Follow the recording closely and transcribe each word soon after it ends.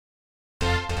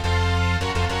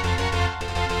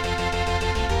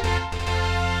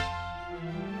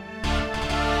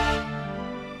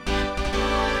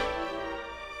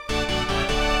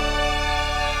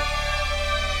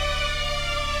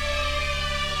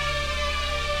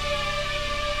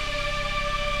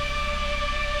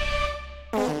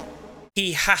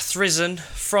hath risen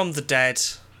from the dead.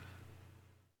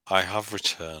 I have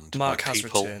returned. Mark my has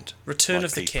people, returned. Return my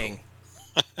of the people. King.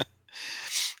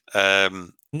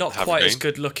 Not Have quite you as been?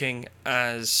 good looking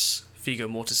as Viggo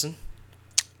Mortensen.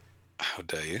 How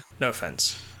dare you? No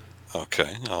offence.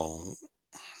 Okay,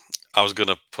 I was going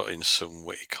to put in some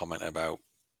witty comment about.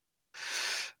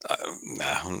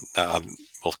 No,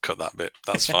 we'll cut that bit.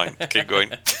 That's fine. Keep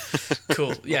going.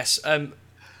 Cool. Yes.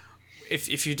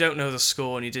 If you don't know the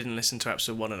score and you didn't listen to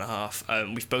episode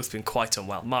 1.5, we've both been quite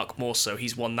unwell. Mark more so.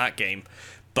 He's won that game,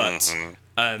 but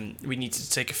we needed to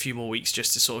take a few more weeks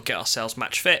just to sort of get ourselves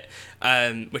match fit,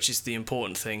 which is the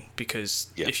important thing, because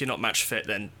if you're not match fit,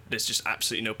 then there's just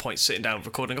absolutely no point sitting down and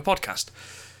recording a podcast.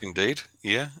 Indeed,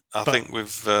 yeah. I think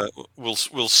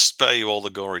we'll spare you all the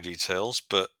gory details,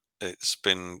 but it's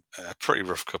been a pretty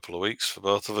rough couple of weeks for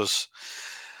both of us.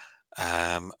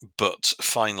 But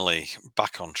finally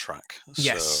back on track.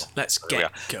 Yes, So let's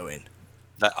get going.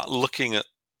 Looking at,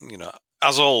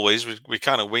 as always, we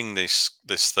kind of wing this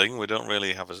thing. We don't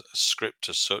really have a script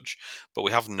as such, but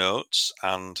we have notes,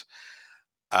 and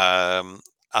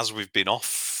as we've been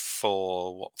off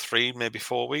for 3, maybe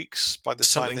 4 weeks by the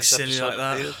time this episode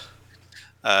appears,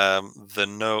 the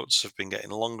notes have been getting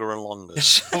longer and longer.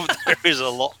 So there is a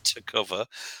lot to cover,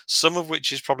 some of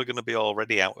which is probably going to be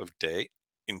already out of date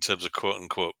in terms of quote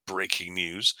unquote breaking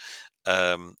news.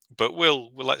 But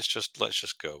let's just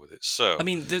go with it. So I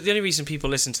mean, the only reason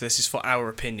people listen to this is for our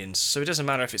opinions, so it doesn't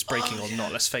matter if it's breaking or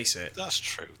not. Let's face it. That's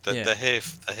true. They're here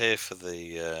for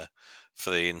the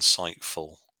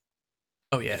insightful.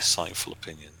 Oh yeah, insightful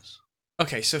opinions.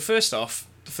 Okay, so first off,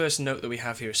 the first note that we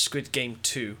have here is Squid Game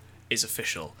 2 is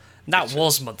official. That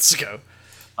was months ago.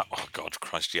 Oh God,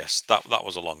 Christ, yes, that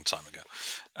was a long time ago.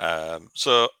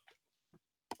 So,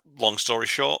 long story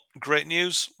short, great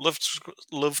news.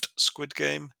 Loved Squid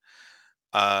Game.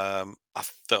 I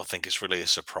don't think it's really a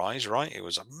surprise, right? It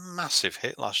was a massive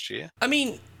hit last year. I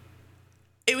mean,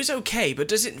 it was okay, but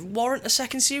does it warrant a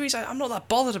second series? I'm not that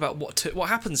bothered about what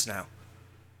happens now.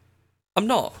 I'm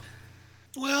not.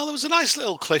 Well, there was a nice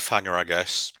little cliffhanger, I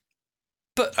guess.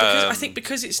 But I think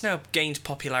because it's now gained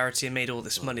popularity and made all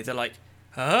this money, they're like,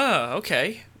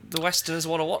 okay, the Westerners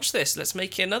want to watch this. Let's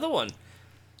make it another one.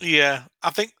 Yeah, I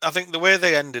think the way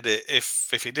they ended it, if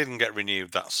it didn't get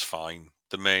renewed, that's fine.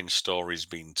 The main story's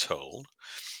been told,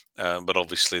 but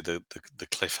obviously the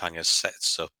cliffhanger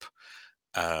sets up,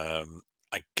 I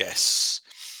guess,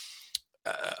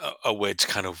 a way to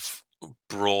kind of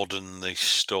broaden the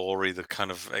story, the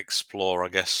kind of explore, I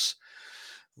guess,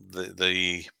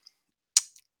 the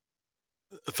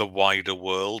wider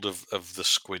world of the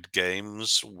Squid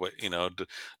Games.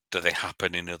 Do they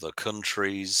happen in other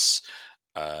countries?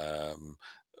 What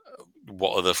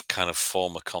other kind of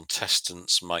former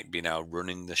contestants might be now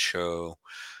running the show?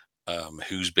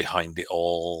 Who's behind it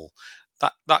all?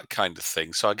 That kind of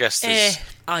thing. So I guess there's,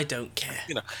 I don't care.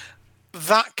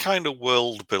 That kind of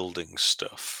world building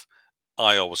stuff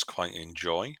I always quite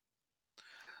enjoy.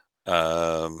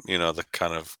 The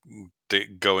kind of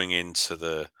going into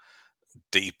the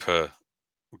deeper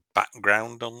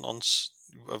background on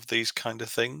of these kind of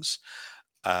things.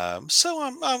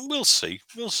 So we'll see.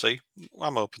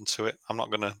 I'm open to it. I'm not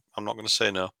gonna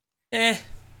say no.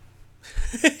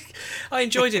 I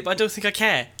enjoyed it, but I don't think I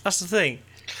care. That's the thing.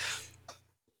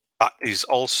 That is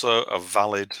also a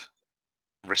valid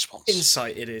response.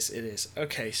 Insight, it is.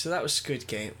 Okay, so that was Squid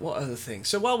Game. What other things?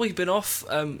 So while we've been off,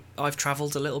 I've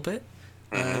travelled a little bit.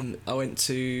 I went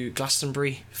to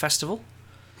Glastonbury Festival.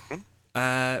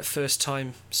 First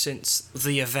time since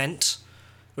the event,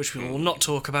 which we will not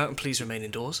talk about, and please remain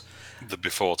indoors. The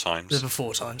before times.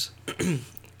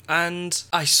 And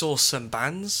I saw some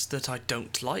bands that I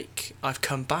don't like. I've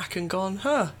come back and gone,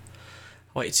 I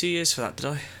waited 2 years for that, did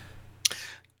I?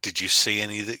 Did you see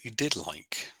any that you did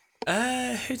like?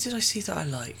 Who did I see that I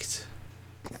liked?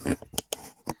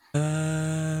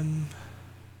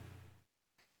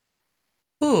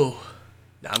 Oh,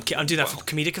 no, I'm doing that for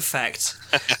comedic effect.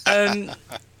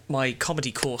 My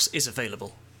comedy course is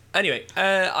available. Anyway,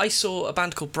 I saw a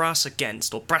band called Brass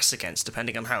Against, or Brass Against,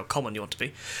 depending on how common you want to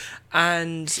be.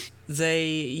 And they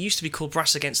used to be called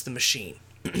Brass Against the Machine.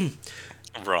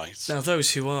 Right. Now,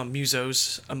 those who are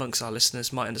musos amongst our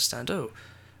listeners might understand,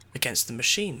 Against the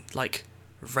Machine, like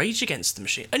Rage Against the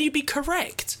Machine. And you'd be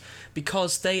correct,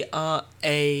 because they were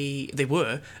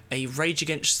a Rage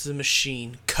Against the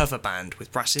Machine cover band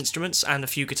with brass instruments and a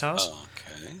few guitars.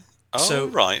 Okay. Oh,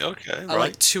 right, okay, right.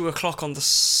 Like 2 o'clock on the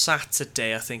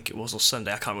Saturday, I think it was, or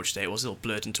Sunday, I can't remember which day it was, it all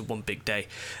blurred into one big day.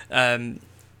 We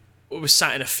were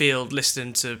sat in a field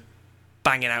listening to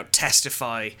banging out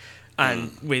Testify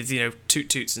and with toot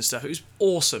toots and stuff. It was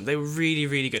awesome. They were really,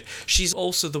 really good. She's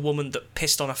also the woman that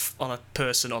pissed on a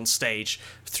person on stage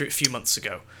a few months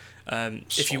ago.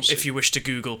 If you wish to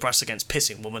Google Brass Against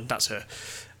Pissing Woman, that's her.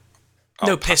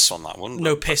 I'll pass on that one.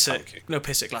 No piss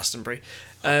at Glastonbury.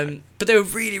 But they were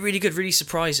really, really good, really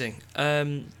surprising.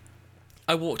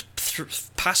 I walked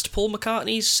past Paul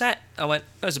McCartney's set. I went,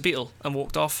 there's a Beatle, and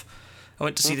walked off. I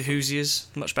went to see the Hoosiers,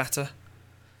 much better.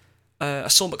 I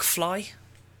saw McFly.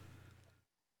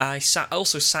 I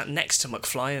also sat next to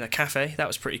McFly in a cafe. That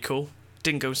was pretty cool.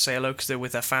 Didn't go and say hello because they're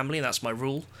with their family, and that's my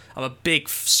rule. I'm a big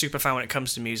super fan when it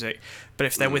comes to music, but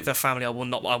if they're with their family, I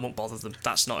won't bother them.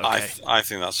 That's not okay. I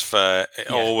think that's fair.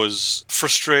 It always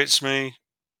frustrates me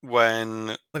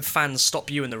when fans stop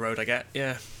you in the road. I get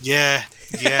yeah.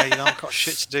 I've got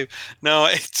shit to do. No,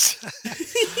 it's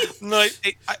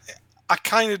I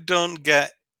kind of don't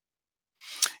get.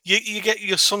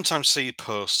 You sometimes see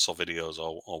posts or videos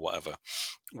or whatever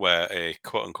where a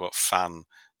quote unquote fan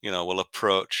will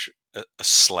approach a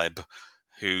celeb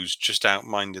who's just out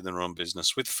minding their own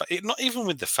business not even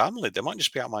with the family. They might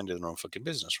just be out minding their own fucking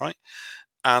business, right?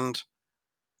 And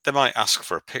they might ask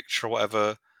for a picture or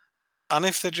whatever. And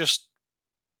if they just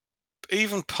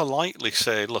even politely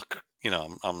say, "Look,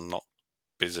 I'm not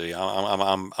busy.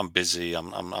 I'm busy.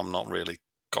 I'm not really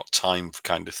got time,"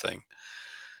 kind of thing.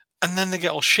 And then they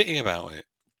get all shitty about it.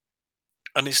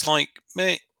 And it's like,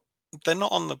 mate, they're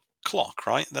not on the clock,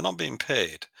 right? They're not being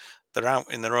paid. They're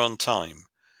out in their own time.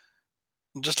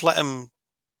 Just let them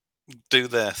do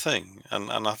their thing. And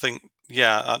I think,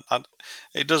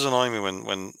 it does annoy me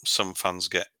when some fans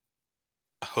get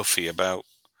huffy about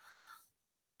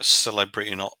a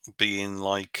celebrity not being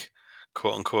like,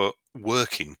 quote unquote,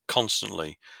 working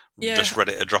constantly. Yeah. Just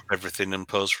ready to drop everything and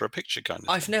pose for a picture kind of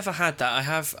thing. I've never had that.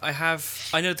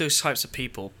 I know those types of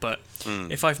people, but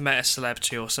if I've met a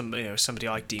celebrity or somebody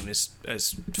I deem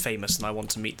as famous and I want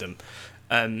to meet them,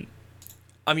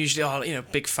 I'm usually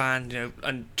big fan,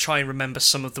 and try and remember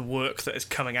some of the work that is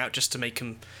coming out just to make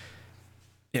them,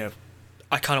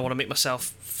 I kind of want to make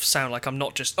myself sound like I'm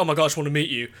not just, oh my God, I just want to meet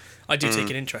you. I do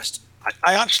take an interest.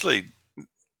 I actually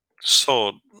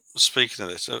saw, speaking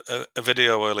of this, a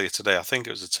video earlier today. I think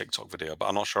it was a TikTok video, but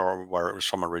I'm not sure where it was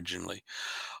from originally,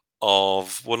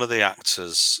 of one of the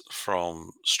actors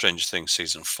from Stranger Things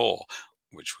season 4,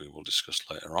 which we will discuss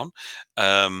later on,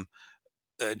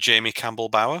 Jamie Campbell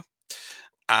Bower,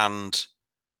 and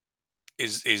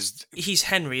he's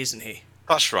Henry, isn't he?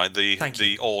 That's right,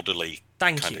 the orderly.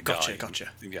 Thank you.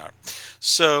 Gotcha. Yeah.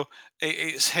 So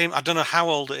it's him. I don't know how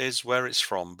old it is, where it's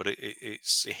from, but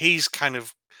he's kind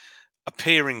of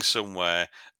appearing somewhere,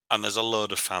 and there's a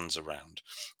load of fans around.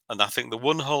 And I think the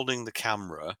one holding the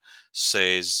camera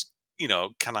says,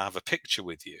 "Can I have a picture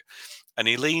with you?" And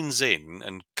he leans in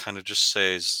and kind of just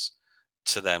says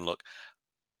to them, "Look,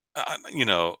 I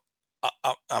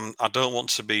don't want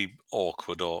to be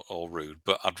awkward or rude,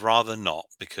 but I'd rather not,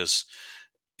 because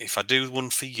if I do one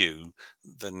for you,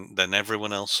 then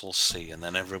everyone else will see, and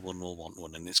then everyone will want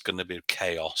one, and it's going to be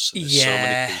chaos. And there's so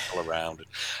many people around."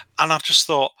 And I just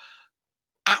thought,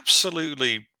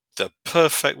 absolutely the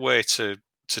perfect way to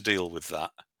deal with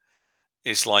that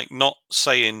is like not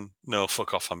saying, "No,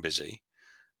 fuck off, I'm busy,"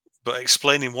 but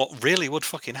explaining what really would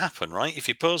fucking happen, right? If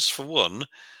he posed for one,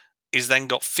 he's then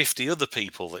got 50 other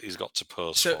people that he's got to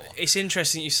pose for. So it's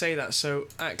interesting you say that. So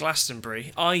at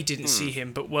Glastonbury, I didn't see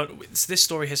him, but this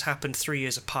story has happened 3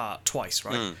 years apart, twice,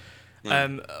 right?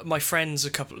 My friends,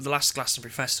 the last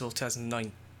Glastonbury Festival,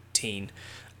 2019,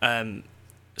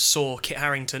 saw Kit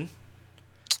Harington.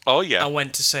 Oh yeah. I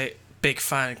went to say, big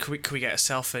fan, can we get a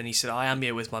selfie? And he said, "I am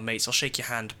here with my mates, I'll shake your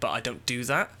hand, but I don't do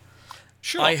that."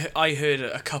 Sure. I heard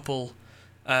a couple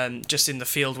just in the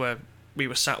field where we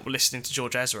were sat listening to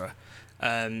George Ezra,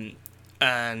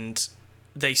 and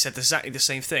they said exactly the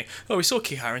same thing. "Oh, we saw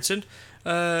Kit Harington.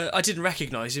 I didn't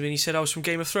recognise him, and he said I was from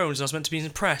Game of Thrones and I was meant to be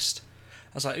impressed."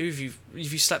 I was like, "Have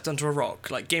you slept under a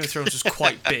rock? Like, Game of Thrones was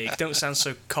quite big. Don't sound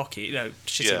so cocky,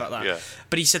 shitty about that." Yeah.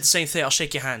 But he said the same thing. "I'll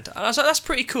shake your hand." And I was like, "That's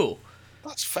pretty cool."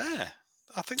 That's fair.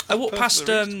 I think I walked past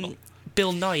Bill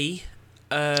Nighy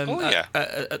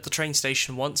at the train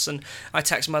station once, and I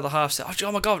texted my other half, said,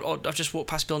 "Oh my God, I've just walked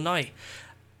past Bill Nighy."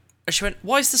 And she went,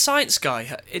 "Why is the science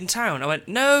guy in town?" I went,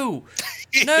 No,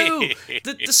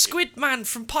 the squid man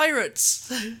from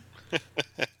Pirates."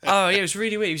 Oh yeah, it was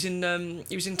really weird.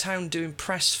 He was in town doing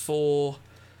press for,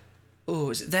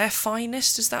 is it Their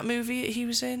Finest? Is that movie he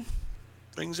was in?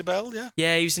 Rings a bell, yeah.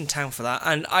 Yeah, he was in town for that,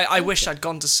 and I wish I'd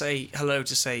gone to say hello,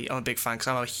 to say I'm a big fan, because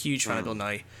I'm a huge fan of Bill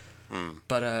Nighy.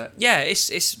 But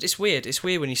it's weird. It's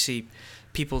weird when you see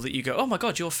people that you go, "Oh my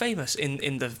God, you're famous,"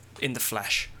 in the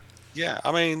flesh. Yeah,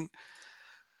 I mean,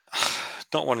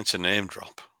 not wanting to name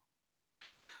drop,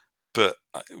 but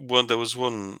there was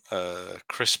one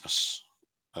Christmas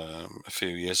a few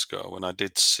years ago when I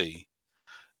did see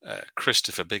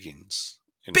Christopher Biggins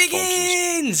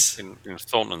Biggins! in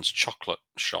Thornton's chocolate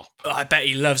shop. Oh, I bet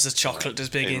he loves the chocolate, does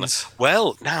Biggins?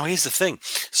 Well, now here's the thing.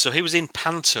 So he was in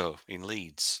Panto in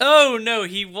Leeds. Oh, no,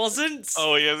 he wasn't.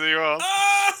 Oh, yes, he was.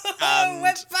 Oh, And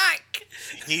we're back.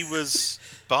 he was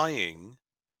buying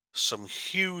some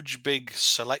huge, big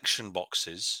selection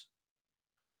boxes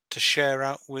to share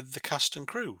out with the cast and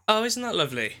crew. Oh, isn't that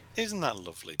lovely? Isn't that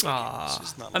lovely, Biggins? Ah,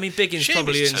 Isn't that I lovely? mean, Biggins Shame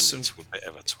probably he's earns turned some. into a bit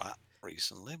of a twat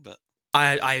recently, but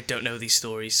I don't know these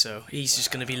stories, so he's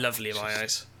just going to be lovely in my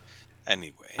eyes.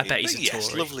 anyway, I bet he's a yes,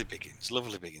 Tory. lovely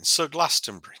Biggins. So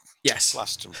Glastonbury. Yes.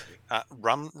 Glastonbury.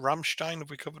 Rammstein, have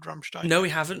we covered Rammstein? No, we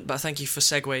haven't, but thank you for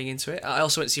segueing into it. I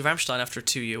also went to see Rammstein after a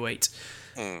 2-year wait,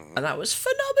 and that was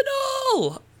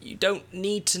phenomenal! You don't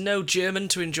need to know German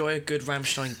to enjoy a good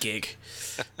Rammstein gig.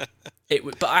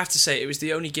 But I have to say, it was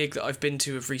the only gig that I've been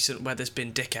to of recent where there's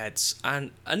been dickheads,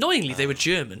 and annoyingly, they were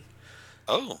German.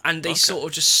 Oh, and they sort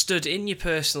of just stood in your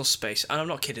personal space. And I'm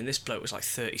not kidding, this bloke was like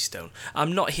 30 stone.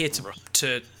 I'm not here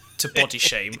to body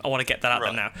shame. I want to get that out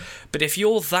there now. But if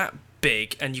you're that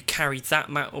big and you carry that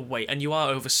amount of weight and you are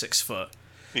over 6 foot,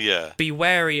 be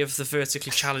wary of the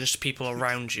vertically challenged people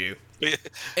around you.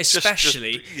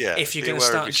 Especially if you're going to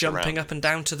start jumping up and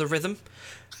down to the rhythm.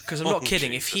 Because I'm not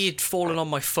kidding, if he had fallen on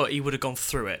my foot, he would have gone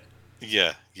through it.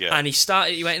 Yeah. And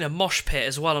he went in a mosh pit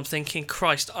as well. I'm thinking,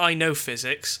 Christ, I know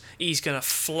physics. He's going to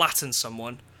flatten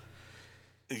someone.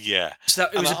 Yeah. So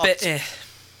it was a bit...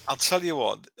 I'll tell you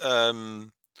what. I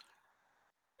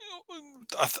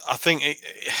think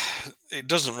it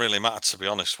doesn't really matter, to be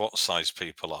honest, what size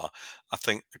people are. I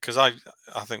think, because I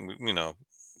think, we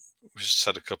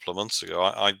said a couple of months ago,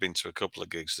 I'd been to a couple of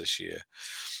gigs this year.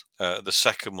 The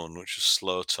second one, which was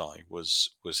Slow Tie, was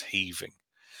heaving.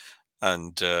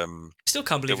 And still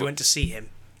can't believe you went to see him.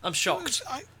 I'm shocked.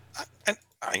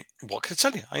 What can I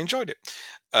tell you? I enjoyed it.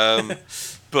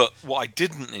 But what I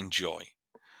didn't enjoy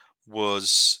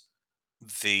was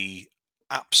the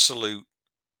absolute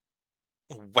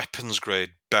weapons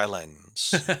grade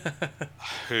bellends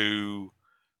who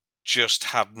just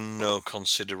had no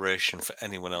consideration for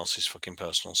anyone else's fucking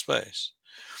personal space.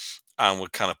 And were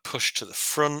kind of pushed to the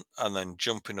front and then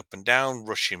jumping up and down,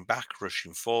 rushing back,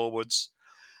 rushing forwards.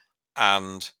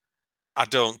 And I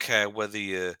don't care whether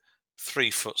you're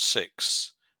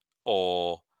 3'6"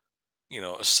 or,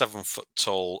 a 7 foot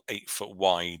tall, 8 foot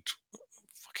wide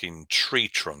fucking tree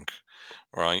trunk,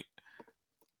 right?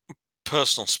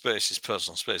 Personal space is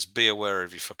personal space. Be aware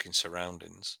of your fucking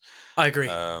surroundings. I agree.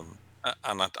 And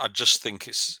I just think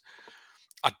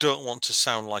I don't want to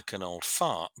sound like an old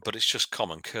fart, but it's just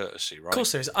common courtesy, right? Of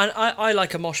course there is. I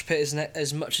like a mosh pit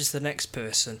as much as the next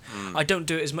person. I don't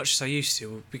do it as much as I used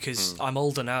to because I'm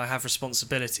older now, I have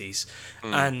responsibilities.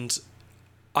 And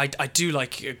I do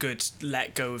like a good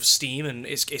let go of steam, and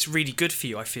it's really good for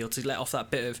you, I feel, to let off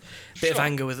that bit of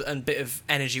anger and bit of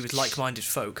energy with like-minded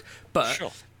folk. But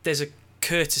there's a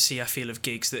courtesy, I feel, of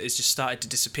gigs that has just started to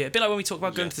disappear. A bit like when we talk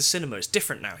about going to the cinema. It's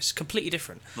different now. It's completely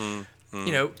different.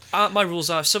 My rules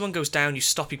are: if someone goes down, you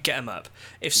stop, you get them up.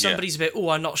 If somebody's a bit,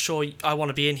 I'm not sure, I want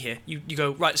to be in here, you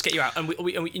go, right, let's get you out, and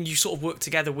and you sort of work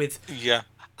together with. Yeah,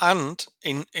 and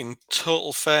in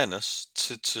total fairness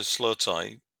to Slow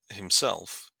Tie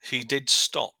himself, he did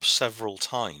stop several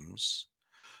times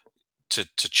to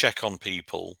check on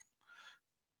people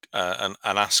and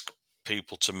ask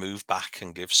people to move back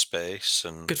and give space.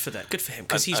 And good for him,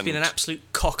 because he's been an absolute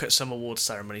cock at some awards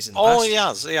ceremonies in the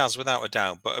past. He has without a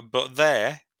doubt, but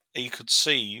there he could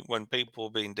see when people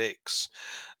were being dicks,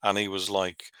 and he was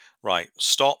like, right,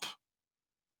 stop,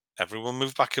 everyone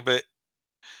move back a bit,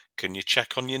 can you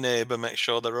check on your neighbour, make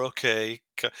sure they're okay?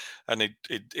 And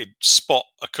he'd spot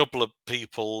a couple of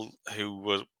people who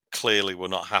were clearly were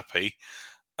not happy,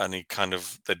 and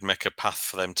they'd make a path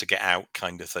for them to get out,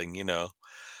 kind of thing,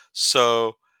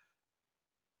 So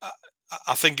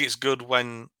I think it's good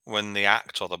when the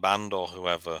act or the band or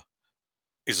whoever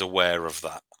is aware of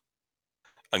that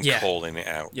and calling it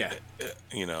out. Yeah.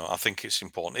 I think it's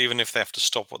important. Even if they have to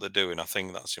stop what they're doing, I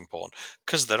think that's important.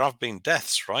 Because there have been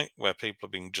deaths, right? Where people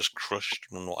have been just crushed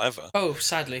and whatever. Oh,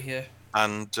 sadly, yeah.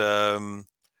 And,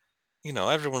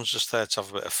 everyone's just there to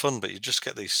have a bit of fun, but you just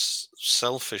get these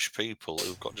selfish people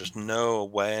who've got just no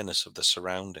awareness of the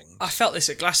surroundings. I felt this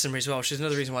at Glastonbury as well, which is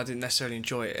another reason why I didn't necessarily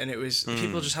enjoy it. And it was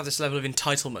people just have this level of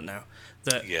entitlement now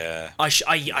that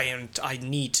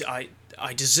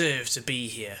I deserve to be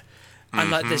here,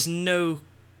 and there's no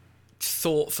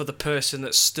thought for the person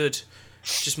that stood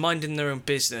just minding their own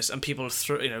business, and people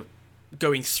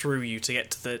going through you to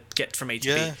get from A to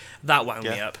B. Yeah, That wound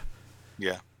me yeah, up.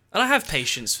 yeah. And I have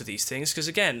patience for these things because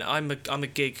again, I'm a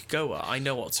gig goer. I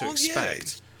know what to Well, yeah.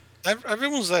 expect.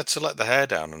 Everyone's there to let the hair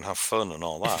down and have fun and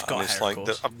all If you've that, and got it's hair, of like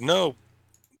course. I've no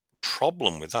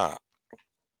problem with that.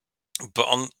 But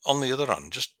on the other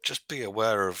hand, just be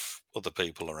aware of other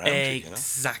people around you. You know.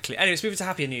 Exactly. Anyways, moving to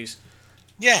happier news.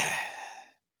 Yeah.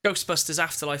 Ghostbusters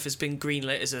Afterlife has been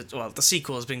greenlit the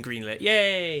sequel has been greenlit.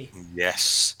 Yay!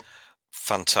 Yes.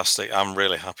 Fantastic. I'm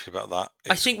really happy about that.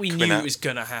 I It's think we coming knew it out. was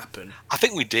gonna happen. I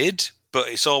think we did, but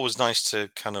it's always nice to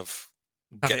kind of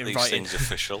Have it get in these writing. things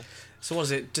official. So what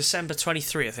is it? December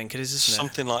 23, I think it is, isn't it?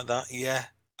 Something like that, yeah.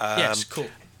 Yes, cool.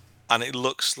 And it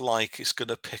looks like it's going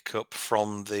to pick up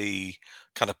from the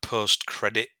kind of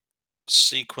post-credit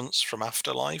sequence from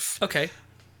Afterlife Okay,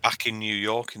 back in New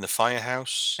York in the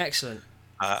firehouse. excellent.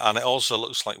 And it also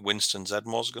looks like Winston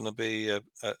Zedmore's going to be a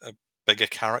bigger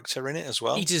character in it as He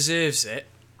well. deserves it,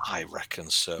 I reckon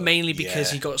so. mainly because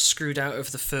Yeah, he got screwed out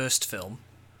of the first film.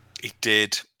 he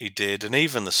did. He did. And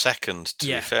even the second, to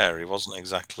be Yeah. fair, he wasn't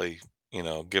exactly,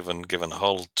 given a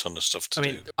whole ton of stuff to I do.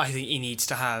 mean, I think he needs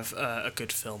to have a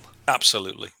good film.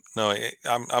 Absolutely. No,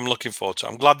 I'm looking forward to it.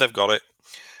 I'm glad they've got it.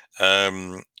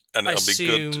 And I it'll be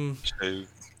good assume to.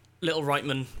 Little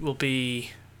Reitman will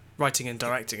be writing and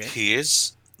directing it. He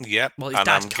is, yep. Well, his And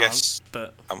dad can't,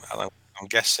 but I'm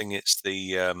guessing it's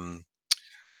the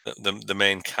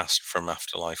main cast from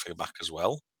Afterlife are back as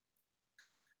well.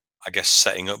 I guess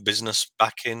setting up business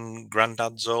back in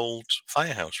Grandad's old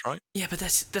firehouse, right? yeah, but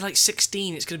they're like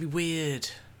 16. It's gonna be weird.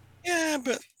 Yeah,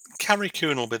 but Carrie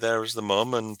Coon will be there as the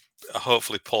mum, and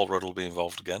hopefully Paul Rudd will be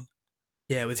involved again.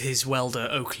 Yeah, with his welder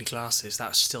Oakley glasses,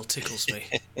 that still tickles me.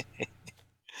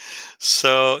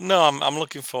 So no, I'm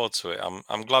looking forward to it.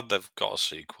 I'm glad they've got a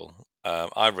sequel.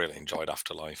 I really enjoyed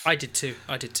Afterlife, I did too.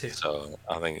 I did too. so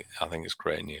I think it's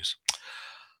great news.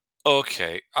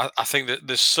 Okay, I think that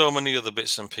there's so many other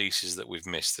bits and pieces that we've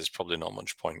missed. There's probably not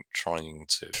much point trying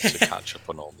to catch up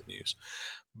on all the news.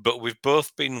 But we've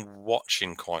both been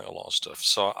watching quite a lot of stuff.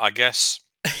 So I guess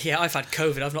Yeah, I've had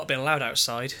COVID. I've not been allowed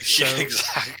outside, so yeah,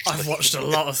 exactly. I've watched a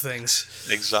lot of things.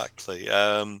 Exactly.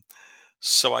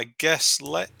 So I guess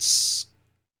let's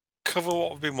cover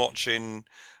what we've been watching,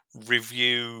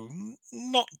 review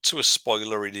not to a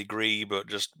spoilery degree, but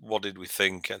just what did we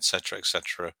think, etc.,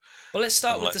 etc. Well, let's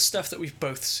start And with the let's stuff that we've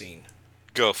both seen.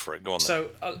 go for it. Go on then. So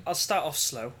I'll start off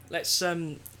slow. Let's.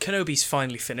 Kenobi's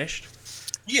finally finished,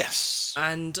 Yes.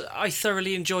 and I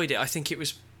thoroughly enjoyed it. I think it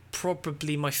was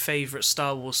probably my favourite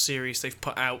Star Wars series they've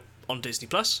put out on Disney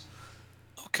Plus.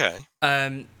 Okay.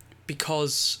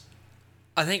 Because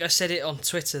I think I said it on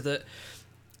Twitter that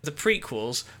the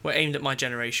prequels were aimed at my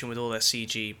generation with all their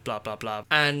CG, blah blah blah,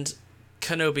 and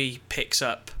Kenobi picks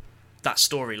up that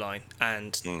storyline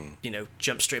and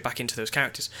jumps straight back into those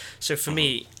characters. So for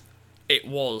me, it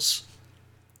was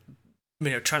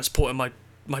transporting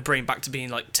my brain back to being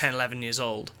like 10, 11 years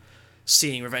old,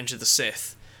 seeing Revenge of the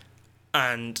Sith,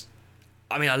 and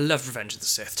I mean I love Revenge of the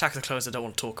Sith. Attack of the Clones, I don't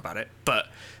want to talk about it, but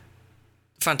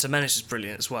Phantom Menace is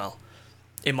brilliant as well,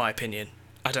 in my opinion.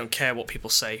 I don't care what people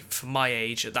say. For my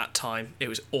age at that time, it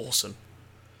was awesome.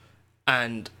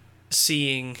 And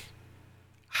seeing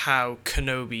how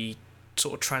Kenobi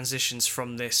sort of transitions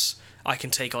from this, I can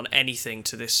take on anything,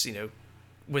 to this,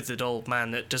 withered old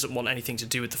man that doesn't want anything to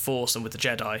do with the Force and with the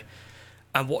Jedi,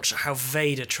 and watch how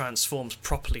Vader transforms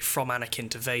properly from Anakin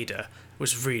to Vader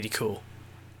was really cool.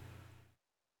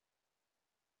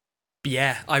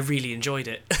 Yeah, I really enjoyed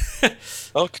it.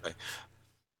 Okay.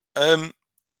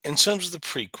 In terms of the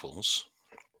prequels,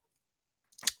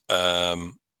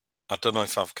 I don't know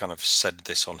if I've kind of said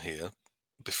this on here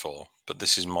before, but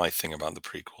this is my thing about the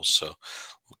prequels, so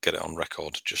we'll get it on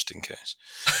record just in case.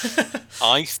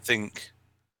 I think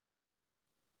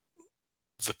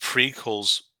the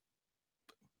prequels,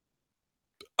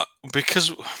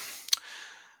 because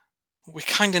we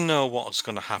kind of know what's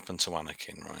going to happen to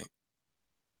Anakin, right?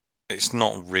 It's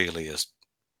not really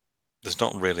there's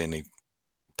not really any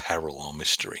peril or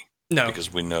mystery. No.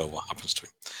 Because we know what happens to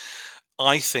him.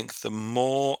 I think the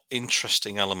more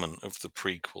interesting element of the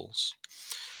prequels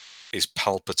is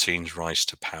Palpatine's rise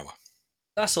to power.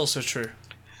 That's also true.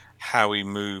 How he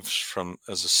moves from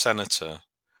as a senator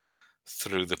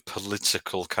through the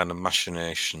political kind of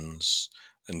machinations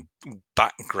and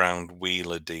background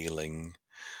wheeler dealing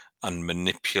and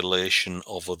manipulation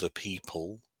of other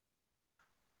people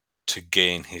to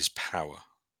gain his power.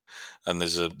 And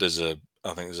there's a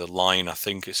I think there's a line, I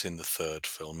think it's in the third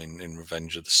film, in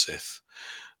Revenge of the Sith,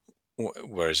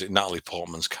 where is it, Natalie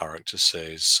Portman's character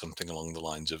says something along the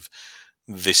lines of,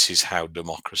 "This is how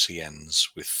democracy ends,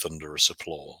 with thunderous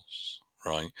applause."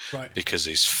 right? Right. Because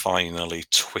he's finally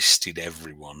twisted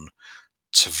everyone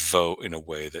to vote in a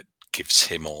way that gives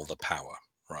him all the power,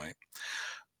 right?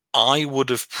 I would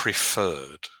have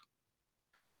preferred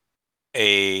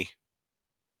a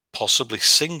possibly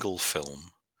single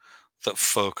film that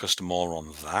focused more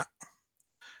on that.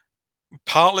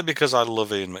 Partly because I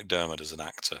love Ian McDiarmid as an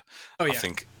actor. Oh I yeah.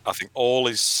 think I think all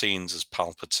his scenes as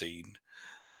Palpatine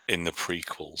in the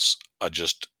prequels are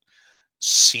just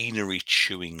scenery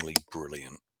chewingly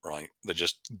brilliant, right? They're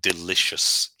just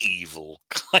delicious evil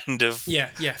kind of Yeah.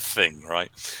 Yeah. thing, right?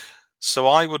 So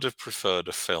I would have preferred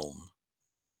a film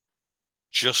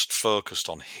just focused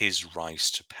on his rise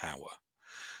to power,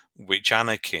 which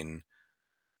Anakin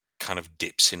kind of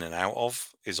dips in and out of,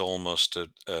 is almost a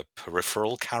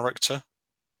peripheral character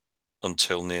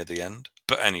until near the end.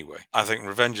 But anyway, I think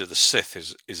Revenge of the Sith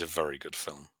is a very good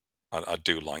film. I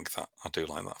do like that. I do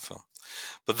like that film.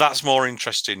 But that's more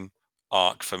interesting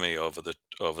arc for me over the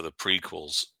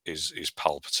prequels is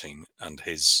Palpatine and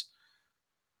his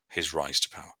rise to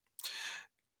power.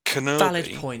 Valid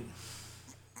Kenobi, point.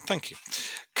 thank you.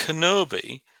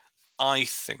 Kenobi, I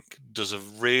think, does a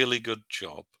really good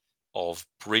job of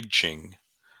bridging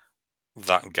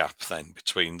that gap then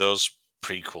between those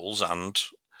prequels and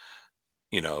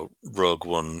Rogue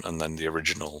One and then the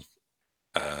original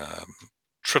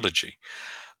trilogy.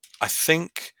 I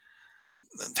think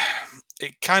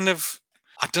it kind of.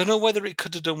 I don't know whether it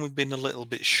could have done with being a little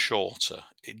bit shorter.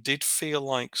 It did feel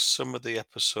like some of the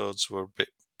episodes were a bit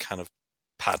kind of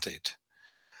padded.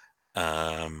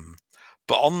 Um,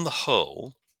 but on the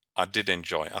whole, I did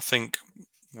enjoy it. I think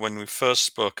when we first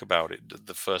spoke about it,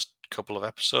 the first couple of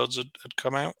episodes had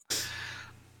come out,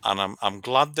 and I'm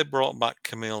glad they brought back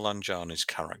Camille Nanjiani's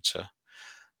character,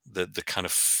 the kind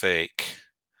of fake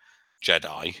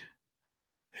Jedi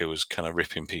who was kind of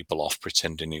ripping people off,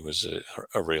 pretending he was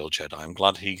a real Jedi. I'm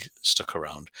glad he stuck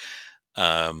around.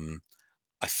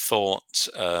 I thought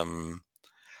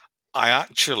I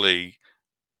actually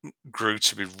grew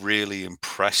to be really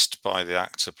impressed by the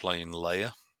actor playing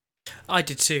Leia. I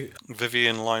did too.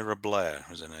 Vivian Lyra Blair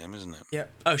is her name, isn't it? Yeah.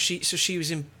 Oh, she was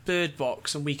in Bird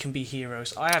Box and We Can Be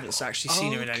Heroes. I haven't actually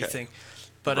seen her in Okay. anything,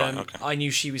 but Right, okay. I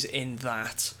knew she was in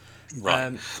that.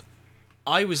 Right.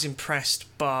 I was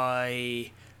impressed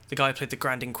by the guy who played the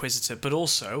Grand Inquisitor, but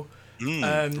also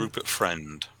Rupert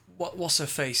Friend. what's her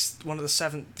face? One of the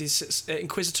seven. This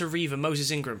Inquisitor Reva,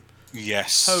 Moses Ingram.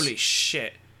 Yes. Holy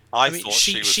shit! I mean, thought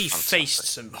she she was faced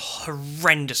some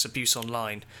horrendous abuse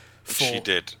online for She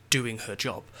did. doing her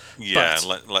job. Yeah, but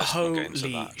let's not get holy into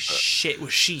that. shit,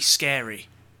 was she scary?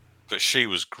 But she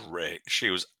was great.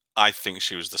 I think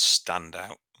she was the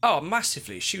standout Oh,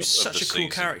 massively. She was of the such a cool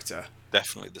season. character.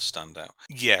 Definitely the standout.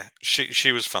 Yeah,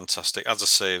 she was fantastic. As I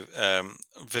say,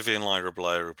 Vivian Lyra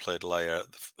Blair, who played Leia,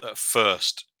 at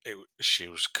first she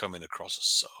was coming across as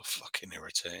so fucking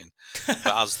irritating. But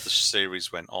as the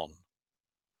series went on,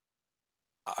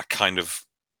 I kind of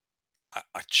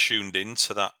I tuned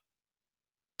into that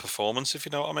performance, if you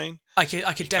know what I mean. I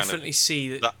could definitely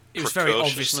see that it was very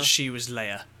obvious that she was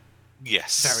Leia.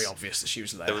 Yes, Very obvious that she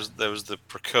was Leia. there was the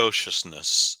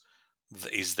precociousness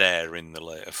that is there in the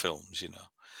later films,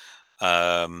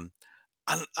 and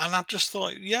I just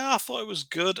thought, yeah, I thought it was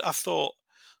good. I thought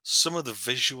some of the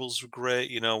visuals were great.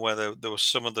 Where there were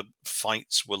some of the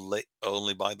fights were lit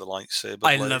only by the lightsaber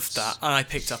I blades. loved that, and I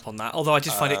picked up on that. Although I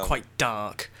did find it quite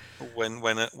dark. When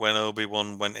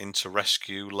Obi-Wan went in to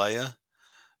rescue Leia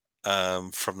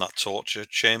from that torture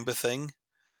chamber thing,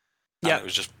 and it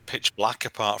was just pitch black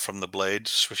apart from the blade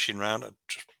swishing around.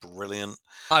 Just brilliant.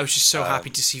 I was just so happy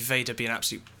to see Vader be an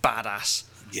absolute badass.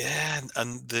 Yeah,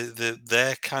 and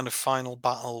their kind of final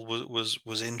battle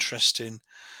was interesting.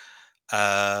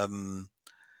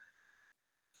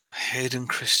 Hayden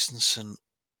Christensen,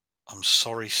 I'm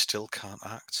sorry, still can't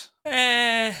act.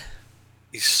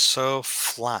 He's so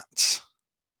flat.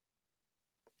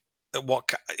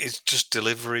 It's just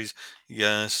deliveries.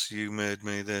 Yes, you made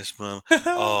me this, Mum.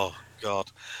 Oh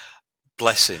God,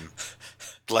 bless him,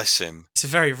 bless him. It's a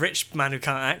very rich man who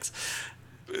can't act.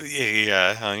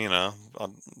 Yeah,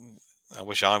 I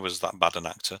wish I was that bad an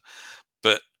actor,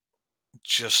 but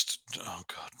just oh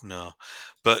God, no.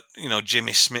 But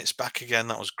Jimmy Smith's back again.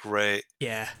 That was great.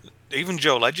 Yeah. Even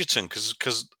Joel Edgerton,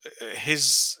 because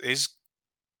his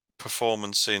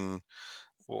performance in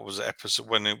what was it, episode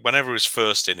whenever he was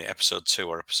first in it, episode 2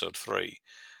 or episode 3,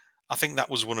 I think that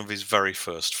was one of his very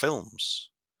first films,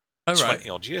 Oh, right. 20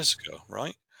 odd years ago,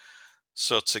 right?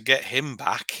 So to get him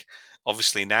back,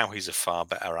 obviously now he's a far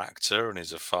better actor and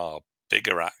he's a far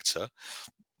bigger actor.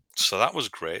 So that was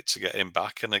great to get him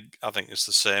back, and I think it's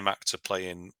the same actor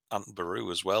playing Aunt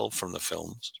Beru as well from the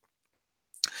films.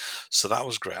 So that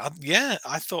was great. Yeah,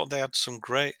 I thought they had some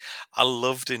great. I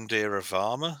loved Indira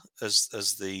Varma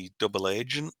as the double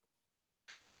agent.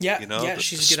 Yeah, You know, yeah, the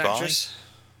she's a good spy. actress.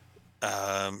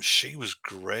 She was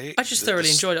great. I just thoroughly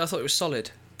enjoyed it. I thought it was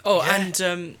solid. Oh, Yeah,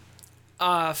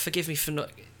 and forgive me for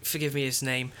not forgive me his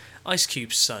name. Ice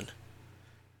Cube's son.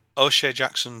 O'Shea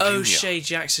Jackson Jr. O'Shea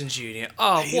Jackson Jr.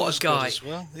 Oh, He what a was good guy! as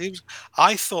well.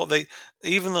 I thought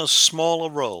even those smaller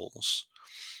roles,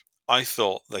 I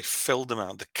thought they filled them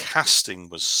out. The casting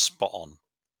was spot on,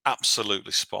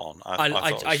 absolutely spot on. I, I I,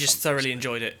 thought it I was just thoroughly fantastic.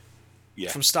 enjoyed it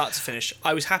Yeah, from start to finish.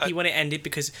 I was uh, happy when it ended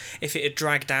because if it had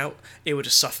dragged out, it would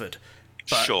have suffered.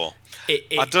 But sure. it,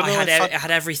 I it don't I know had if it had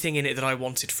everything in it that I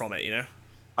wanted from it. You know.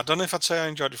 I don't know if I'd say I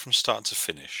enjoyed it from start to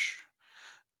finish.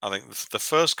 I think the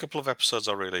first couple of episodes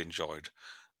I really enjoyed.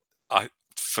 I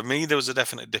For me there was a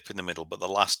definite dip in the middle, but the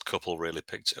last couple really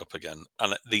picked it up again.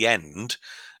 And at the end,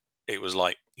 it was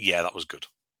like, yeah, that was good.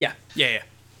 Yeah, yeah, yeah.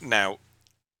 Now,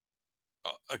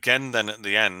 again, then at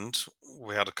the end,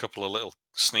 we had a couple of little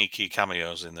sneaky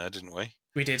cameos in there, didn't we?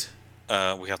 We did.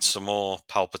 We had some more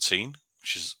Palpatine,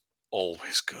 which is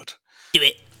always good Do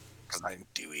it. because I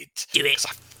do it Do it. because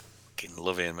I fucking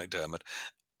love Ian McDermott.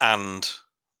 And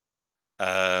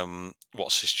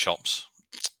what's his chops?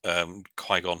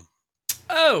 Qui-Gon,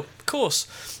 Oh, of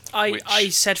course. I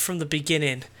which said from the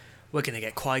beginning, we're gonna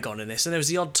get Qui-Gon in this, and there was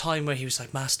the odd time where he was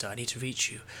like, "Master, I need to reach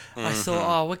you." I thought,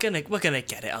 mhm, "Oh, we're gonna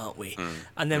get it, aren't we?" mm,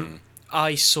 And then mm,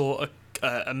 I saw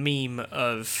a meme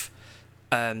of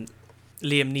Liam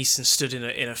Neeson stood in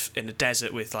a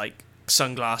desert with like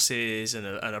sunglasses and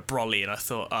a brolly, and I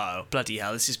thought, "Oh, bloody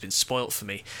hell, this has been spoilt for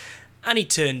me." And he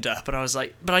turned up, and I was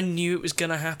like, "But I knew it was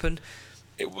gonna happen."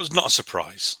 it was not a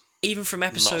surprise. Even from Not a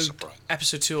episode surprise.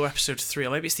 episode 2 or episode 3, or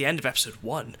maybe it's the end of episode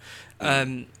 1,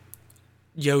 Mm,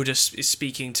 Yoda is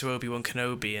speaking to Obi-Wan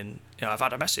Kenobi, and I've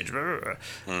had a message, mm,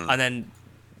 and then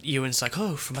Ewan's like,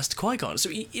 "Oh, from Master Qui-Gon." So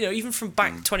even from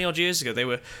back mm. 20 odd years ago, they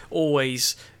were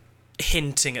always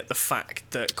hinting at the fact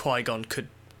that Qui-Gon could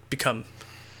become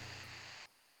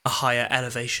a higher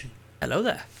elevation. Hello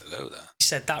there. Hello there. He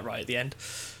said that right at the end.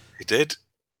 He did.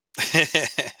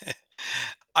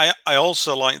 I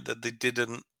also like that they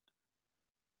didn't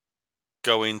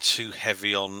go in too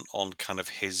heavy on kind of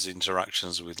his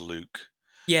interactions with Luke,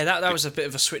 Yeah, that be- was a bit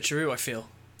of a switcheroo, I feel.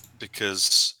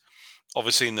 because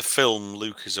obviously in the film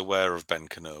Luke is aware of Ben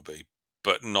Kenobi,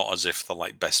 but not as if they're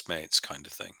like best mates kind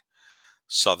of thing.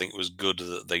 So I think it was good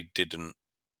that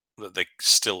they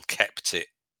still kept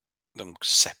them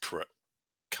separate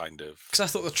kind of Because I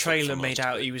thought the for trailer made most of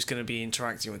out it. he was going to be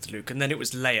interacting with Luke, and then it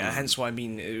was Leia. Mm, Hence why I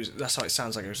mean that's how it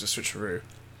sounds like it was a switcheroo.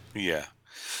 yeah.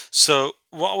 So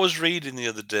what I was reading the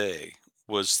other day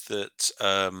was that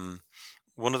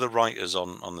one of the writers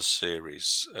on the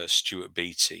series, Stuart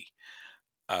Beattie,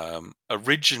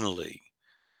 originally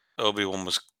Obi-Wan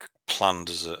was planned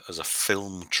as a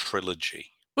film trilogy.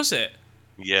 Was it?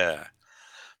 Yeah,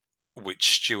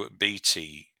 which Stuart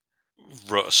Beattie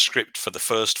wrote a script for the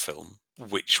first film,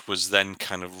 which was then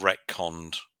kind of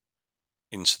retconned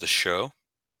into the show.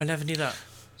 I never knew that.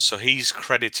 So he's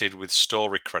credited with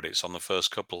story credits on the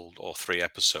first couple or three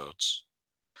episodes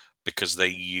because they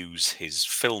use his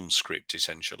film script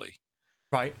essentially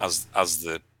Right. as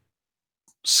the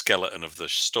skeleton of the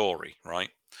story,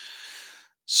 right?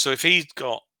 So if he'd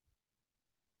got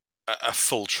a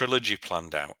full trilogy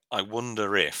planned out, I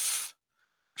wonder if,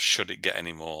 should it get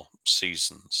any more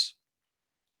seasons,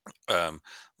 um,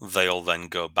 they'll then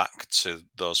go back to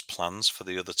those plans for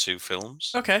the other two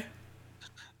films. Okay.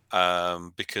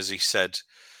 Because he said,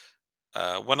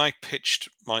 when I pitched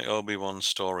my Obi-Wan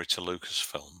story to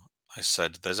Lucasfilm, I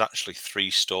said, there's actually three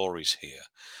stories here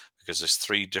because there's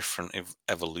three different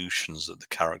evolutions that the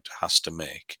character has to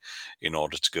make in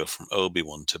order to go from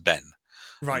Obi-Wan to Ben.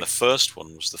 And Right. the first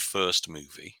one was the first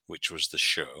movie, which was the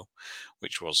show,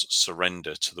 which was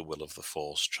surrender to the will of the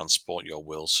Force, transport your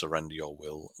will, surrender your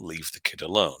will, leave the kid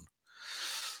alone.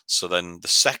 So then the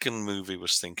second movie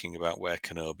was thinking about where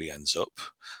Kenobi ends up.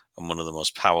 And one of the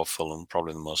most powerful and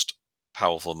probably the most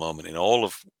powerful moment in all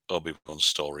of Obi-Wan's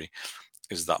story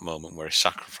is that moment where he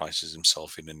sacrifices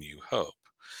himself in A New Hope.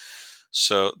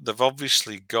 So they've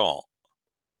obviously got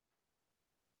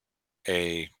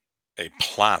a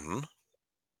plan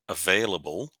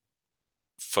available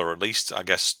for at least, I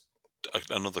guess,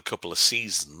 another couple of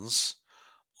seasons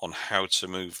on how to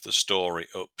move the story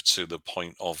up to the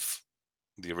point of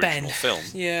the Ben. original film.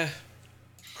 Yeah.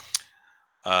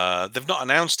 They've not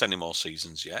announced any more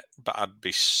seasons yet, but I'd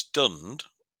be stunned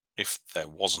if there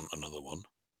wasn't another one.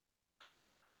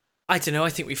 I don't know. I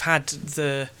think we've had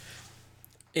the,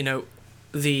 you know,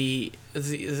 the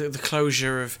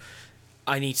closure of.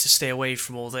 I need to stay away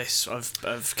from all this of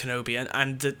Kenobi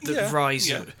and the rise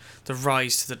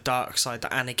to the dark side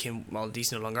that Anakin. Well,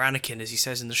 he's no longer Anakin, as he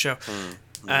says in the show.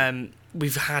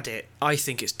 We've had it. I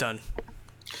think it's done.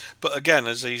 But again,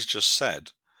 as he's just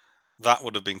said, that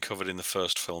would have been covered in the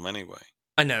first film anyway.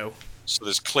 I know. So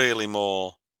there's clearly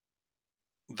more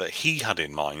that he had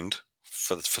in mind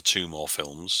for 2 more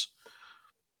films,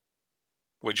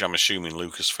 which I'm assuming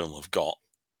Lucasfilm have got.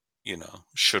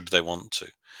 Should they want to?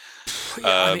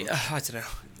 I don't know.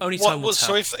 Only time will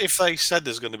tell. So if they said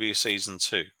there's going to be a season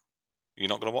 2, you're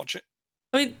not going to watch it?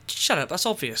 I mean, shut up. That's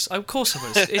obvious. Of course I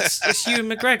was. It's Ewan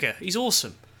McGregor. He's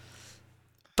awesome.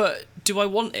 But do I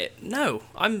want it? No.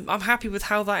 I'm happy with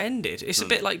how that ended. It's a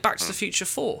bit like Back to the Future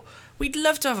 4. We'd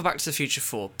love to have a Back to the Future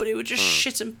 4, but it would just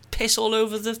shit and piss all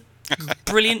over the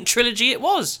brilliant trilogy it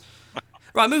was.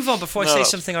 Right, move on before I say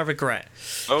something I regret.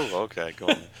 Oh, okay. Go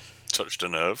on. Touched a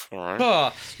nerve. All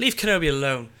right. Leave Kenobi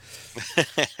alone.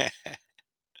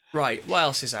 Right, what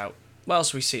else is out? What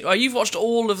else have we seen? Oh, you've watched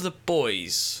all of The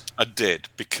Boys. I did,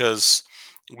 because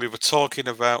we were talking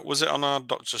about... Was it on our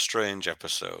Doctor Strange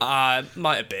episode?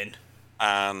 Might have been.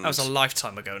 And that was a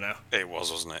lifetime ago now. It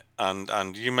was, wasn't it?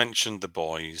 And you mentioned The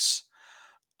Boys,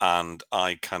 and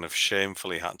I kind of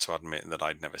shamefully had to admit that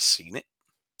I'd never seen it.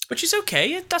 Which is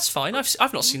okay. That's fine.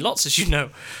 I've not seen lots, as you know.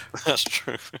 That's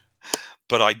true.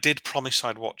 But I did promise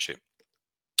I'd watch it.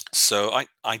 So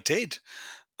I did.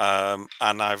 And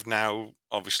I've now,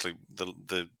 obviously,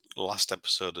 the last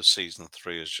episode of season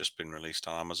 3 has just been released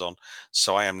on Amazon.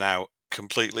 So I am now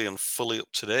completely and fully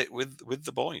up to date with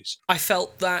The Boys. I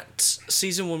felt that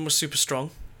season 1 was super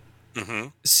strong. Mm-hmm.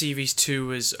 Series 2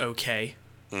 was okay.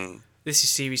 This is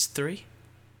series 3?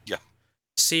 Yeah.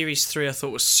 Series 3 I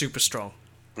thought was super strong.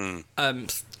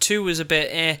 2 was a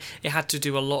bit It had to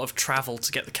do a lot of travel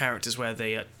to get the characters where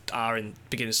they are in the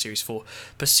beginning of series 4.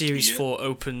 But series 4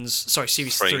 opens... Sorry,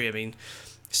 series 3, I mean.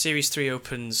 Series 3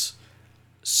 opens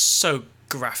so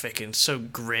graphic and so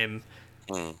grim.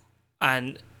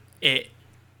 And it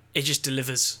just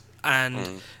delivers.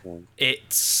 And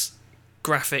it's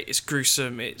graphic, it's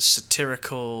gruesome, it's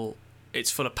satirical, it's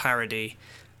full of parody.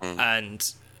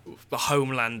 And the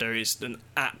Homelander is an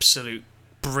absolute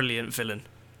brilliant villain.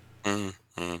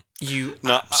 You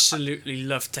absolutely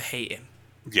love to hate him.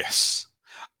 Yes.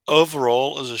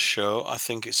 Overall, as a show, I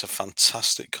think it's a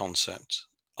fantastic concept.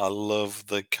 I love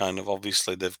the kind of...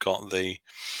 Obviously, they've got their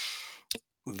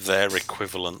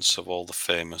equivalents of all the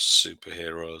famous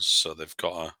superheroes. So they've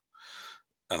got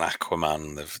an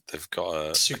Aquaman, they've got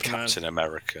a Captain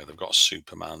America, they've got a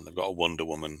Superman, they've got a Wonder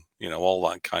Woman, all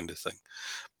that kind of thing.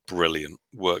 Brilliant.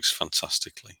 Works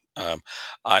fantastically.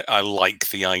 I like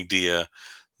the idea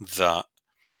that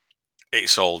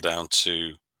it's all down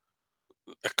to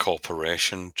a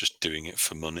corporation just doing it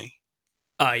for money.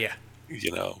 Yeah.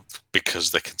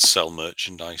 Because they can sell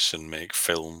merchandise and make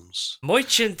films.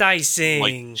 Merchandising.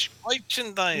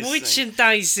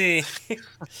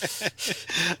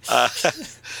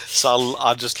 So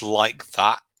I just like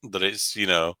that it's,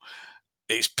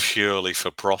 it's purely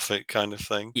for profit kind of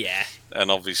thing. Yeah.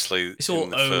 And obviously it's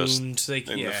all owned.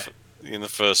 In the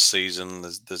first season,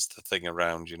 there's the thing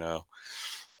around,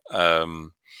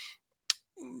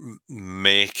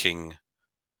 making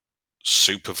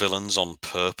supervillains on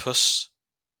purpose.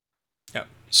 Yep.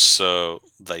 So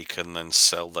they can then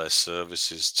sell their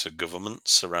services to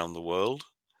governments around the world,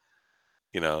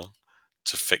 to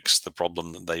fix the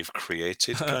problem that they've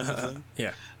created, kind of thing.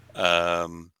 Yeah.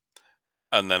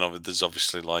 And then there's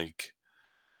obviously, like,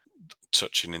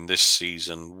 touching in this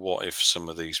season, what if some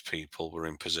of these people were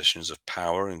in positions of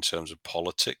power in terms of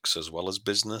politics as well as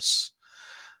business?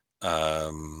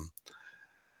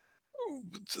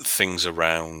 Things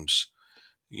around,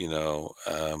 oh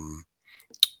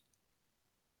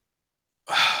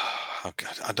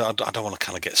God, I don't want to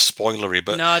kind of get spoilery,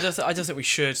 but no, I don't think we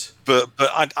should. But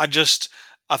I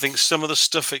think some of the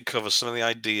stuff it covers, some of the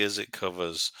ideas it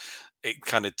covers, it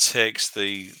kind of takes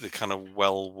the kind of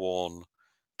well-worn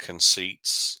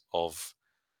conceits of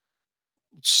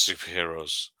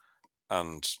superheroes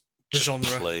and the just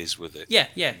genre plays with it. Yeah,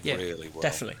 really well.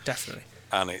 Definitely.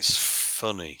 And it's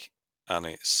funny, and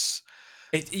it's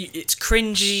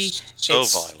cringy.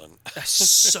 Violent.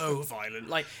 So violent.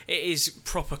 Like, it is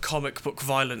proper comic book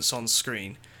violence on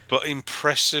screen. But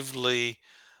impressively,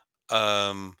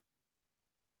 a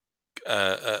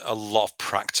lot of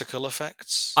practical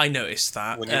effects. I noticed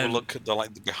that. When you look at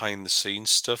the behind the scenes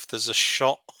stuff, there's a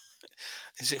shot.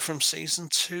 Is it from season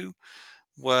 2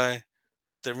 where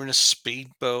they're in a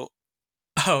speedboat?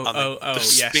 The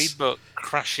yes. Speedboat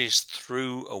crashes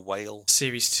through a whale.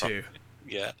 Series 2.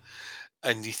 Yeah.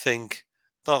 And you think,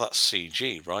 oh, that's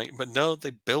CG, right? But no,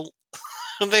 they built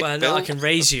Well, no, I can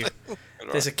raise you.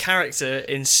 There's a character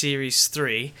in Series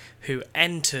 3 who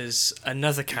enters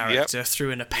another character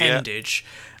through an appendage,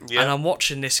 and I'm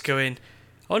watching this going,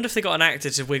 I wonder if they got an actor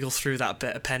to wiggle through that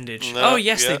bit appendage. No, oh,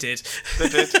 yes, they did. They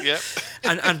did, yeah.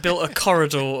 and built a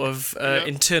corridor of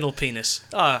internal penis.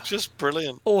 Ah, just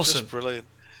brilliant. Awesome. Just brilliant.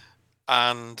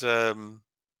 And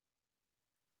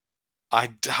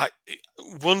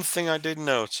one thing I did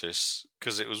notice,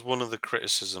 because it was one of the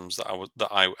criticisms that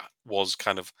I was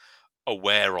kind of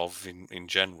aware of in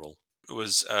general,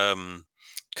 was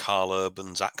Carl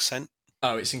Urban's accent.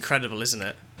 Oh, it's incredible, isn't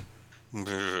it?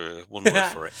 One word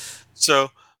for it.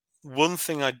 So, one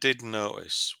thing I did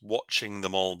notice watching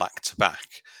them all back to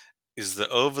back is that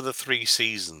over the 3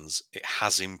 seasons, it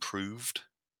has improved.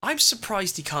 I'm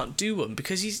surprised he can't do one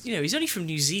because he's only from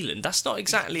New Zealand. That's not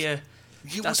exactly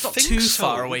that's not too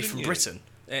far away from Britain,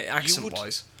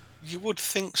 accent-wise. You would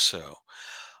think so.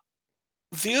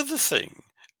 The other thing,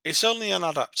 it's only an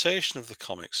adaptation of the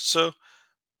comics, so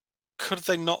could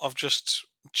they not have just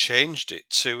changed it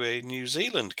to a New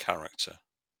Zealand character?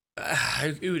 It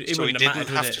So he wouldn't didn't have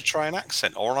mattered, have would to it? try an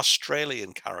accent or an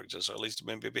Australian character, so at least it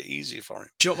may be a bit easier for him.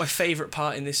 Do you know what my favourite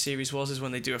part in this series was? Is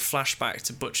when they do a flashback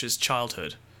to Butcher's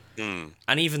childhood.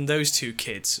 And even those 2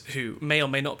 kids, who may or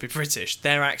may not be British,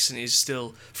 their accent is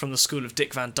still from the school of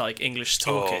Dick Van Dyke English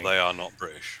talking. Oh, they are not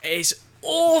British. It's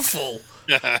awful.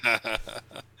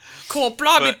 Call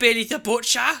blimey Billy the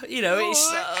Butcher.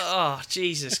 It's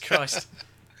Jesus Christ.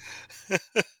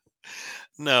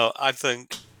 No, I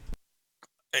think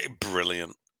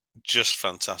brilliant, just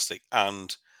fantastic,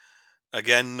 and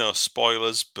again, no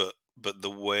spoilers, but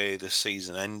the way the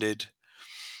season ended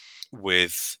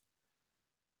with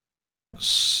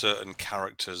certain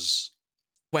characters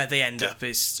Where they end up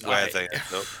is they end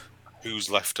up, who's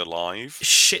left alive.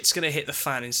 Shit's gonna hit the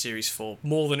fan in Series 4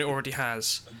 more than it already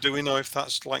has. Do we know if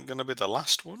that's going to be the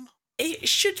last one? It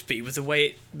should be, with the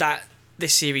way that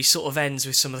this series sort of ends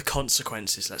with some of the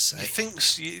consequences. Let's say. I think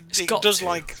it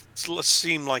does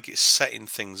seem like it's setting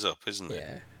things up, isn't it?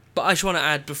 Yeah. But I just want to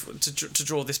add to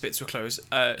draw this bit to a close.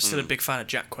 Still a big fan of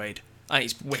Jack Quaid. I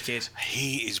think he's wicked.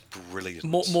 He is brilliant.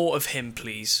 More of him,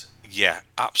 please. Yeah,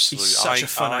 absolutely. He's such a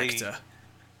fun actor.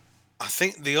 I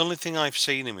think the only thing I've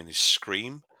seen him in is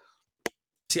Scream.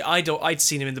 See, I'd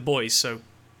seen him in The Boys, so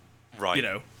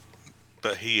right.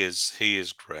 But he is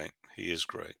great. He is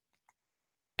great.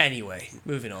 Anyway,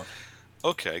 moving on.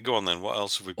 Okay, go on then. What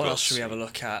else have we got? What else should we have a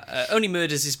look at? Only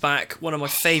Murders is back. One of my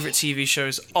favourite TV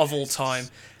shows of all time.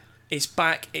 It's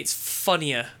back. It's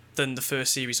funnier than the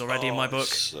first series already in my book.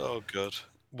 So good.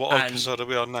 What episode are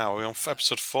we on now? Are we on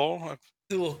episode 4?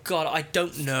 Oh God, I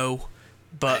don't know,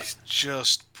 but it's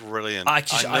just brilliant. I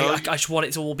just want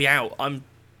it to all be out. I'm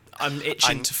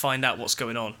itching to find out what's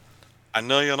going on. I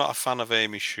know you're not a fan of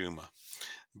Amy Schumer,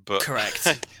 but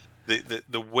correct.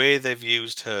 the way they've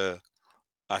used her,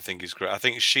 I think, is great. I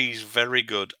think she's very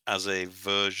good as a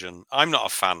version. I'm not a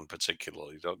fan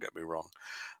particularly. Don't get me wrong,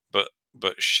 but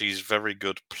she's very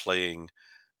good playing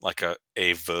like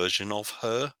a version of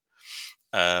her.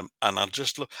 And I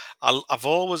just look. I've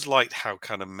always liked how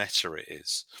kind of meta it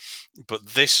is,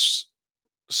 but this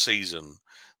season,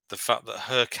 the fact that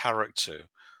her character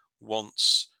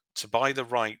wants to buy the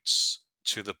rights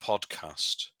to the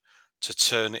podcast to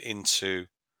turn it into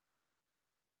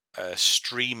a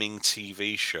streaming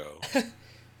TV show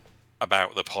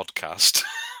about the podcast.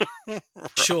 Right?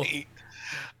 Sure.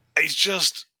 It's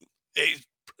just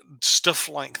stuff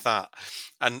like that,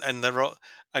 and there are.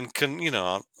 And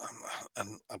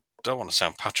and I don't want to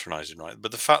sound patronising, right?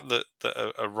 But the fact that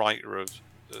a writer of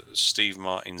Steve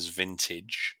Martin's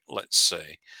vintage, let's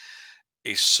say,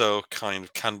 is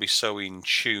can be so in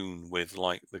tune with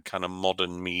like the kind of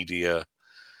modern media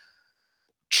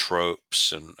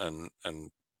tropes and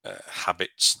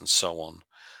habits and so on,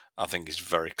 I think is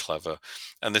very clever.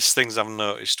 And there's things I've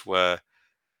noticed where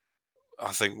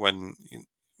I think when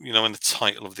when the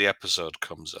title of the episode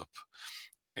comes up,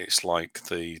 it's like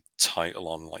the title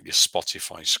on like your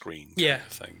Spotify screen kind of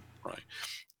thing, right?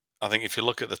 I think if you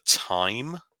look at the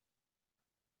time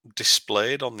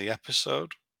displayed on the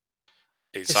episode,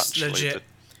 it's actually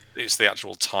it's the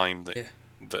actual time that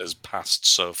has passed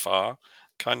so far,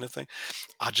 kind of thing.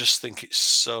 I just think it's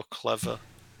so clever.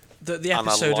 The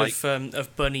episode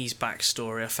of Bunny's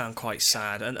backstory I found quite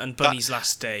sad, and Bunny's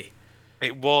last day.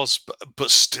 It was, but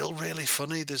still really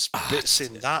funny. There's bits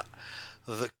in that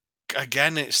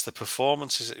again, it's the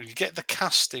performances. You get the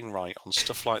casting right on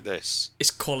stuff like this.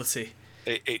 It's quality.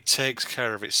 it takes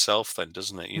care of itself then,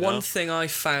 doesn't it? You One know. thing I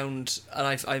found, and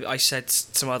I said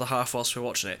to my other half whilst we were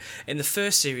watching it, in the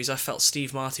first series, I felt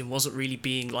Steve Martin wasn't really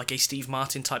being like a Steve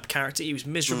Martin type character. He was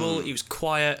miserable, he was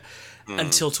quiet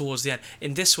until towards the end.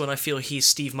 In this one, I feel he's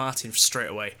Steve Martin straight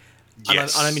away, and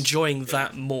Yes. I'm enjoying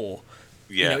that more.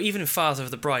 Yeah. You know, even in Father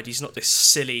of the Bride, he's not this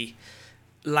silly,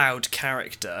 loud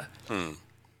character,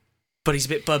 but he's a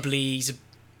bit bubbly. He's a,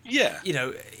 Yeah. you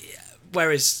know,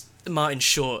 whereas Martin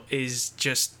Short is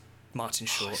just Martin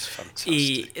Short. It's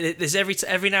fantastic. There's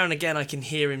every now and again I can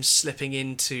hear him slipping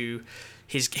into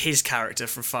his character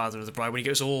from Father of the Bride when he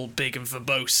goes all big and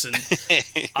verbose, and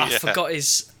I forgot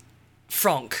his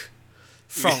Franck.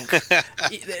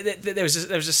 There was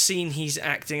a scene he's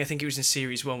acting. I think it was in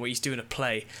series 1 where he's doing a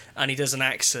play and he does an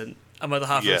accent. And my other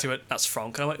half looked at it, that's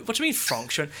Franck. And I went, what do you mean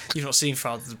Franck? She went, you've not seen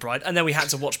Father of the Bride. And then we had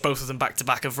to watch both of them back to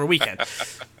back over a weekend.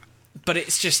 But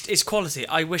it's quality.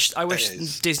 I wish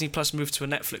Disney Plus moved to a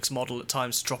Netflix model at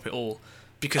times to drop it all,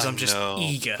 because I'm just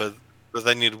eager. But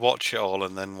then you'd watch it all,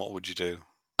 and then what would you do?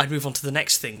 I'd move on to the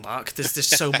next thing, Mark. There's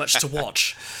so much to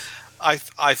watch. I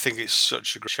think it's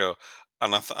such a great show,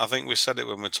 and I think we said it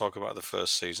when we talk about the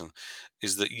first season,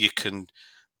 is that you can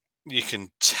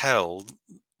tell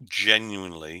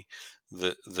genuinely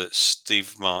that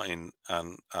Steve Martin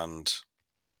and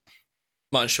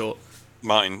Martin Short.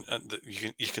 Martin,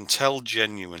 you can tell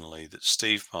genuinely that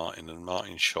Steve Martin and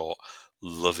Martin Short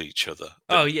love each other.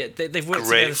 Oh yeah, they've worked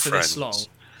together for this long.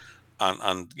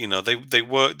 And you know, they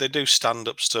work, they do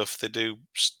stand-up stuff,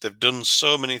 they've done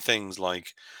so many things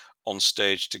like on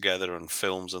stage together and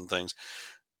films and things,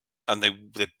 and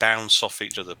they bounce off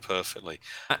each other perfectly.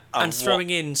 And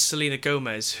throwing in Selena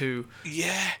Gomez, who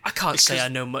I can't say I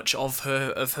know much of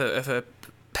her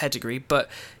pedigree, but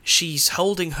she's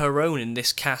holding her own in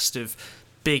this cast of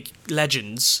big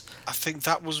legends. I think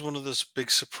that was one of the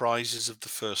big surprises of the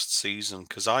first season,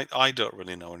 because I don't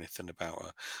really know anything about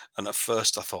her, and at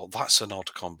first I thought that's an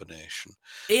odd combination.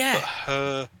 Yeah, but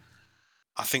her,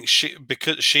 I think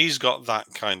because she's got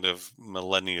that kind of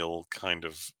millennial kind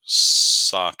of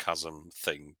sarcasm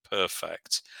thing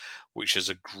perfect, which is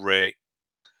a great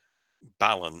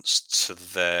balance to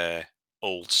their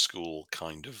old school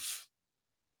kind of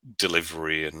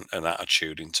delivery and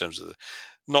attitude in terms of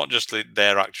not just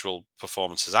their actual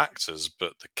performance as actors,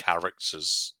 but the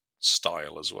character's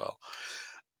style as well.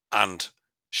 And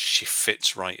she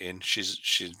fits right in. She's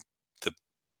the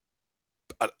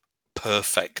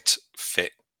perfect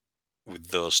fit with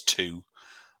those two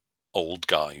old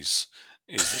guys.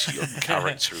 Is this young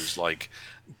character who's like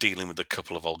dealing with a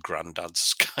couple of old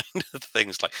granddads kind of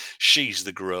things. Like she's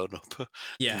the grown up,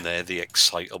 and they're the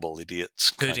excitable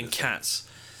idiots. Herding cats.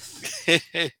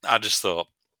 I just thought,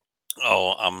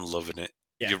 oh, I'm loving it.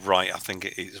 Yeah. You're right. I think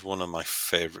it is one of my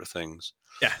favourite things.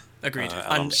 Yeah, agreed.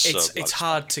 And it's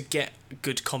hard to get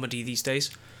good comedy these days.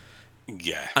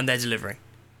 Yeah. And they're delivering.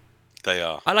 They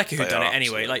are. I like a whodunit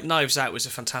anyway. Absolutely. Like Knives Out was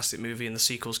a fantastic movie, and the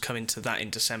sequel's coming to that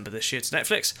in December this year to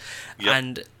Netflix. Yep.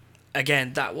 And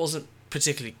again, that wasn't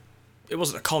particularly. It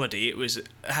wasn't a comedy. It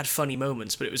had funny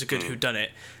moments, but it was a good whodunit.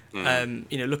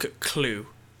 You know, look at Clue,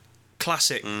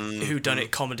 classic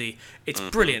whodunit comedy. It's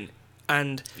brilliant.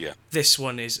 And this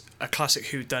one is a classic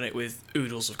whodunit with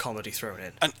oodles of comedy thrown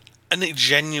in. And it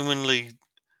genuinely,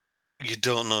 you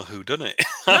don't know who done it.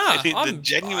 Nah, they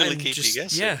genuinely keep you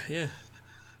guessing. Yeah.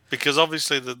 Because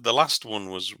obviously the last one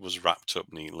was wrapped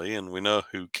up neatly, and we know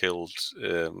who killed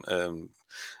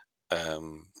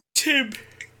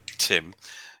Tim.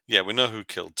 Yeah, we know who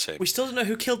killed Tim. We still don't know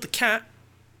who killed the cat.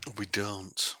 We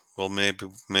don't. Well, maybe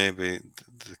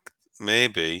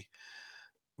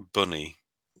Bunny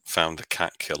found a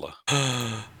cat killer,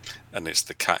 and it's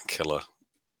the cat killer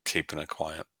keeping her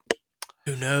quiet.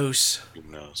 Who knows?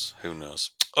 Who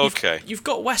knows? Okay. You've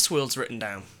got Westworld's written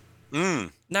down.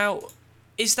 Now,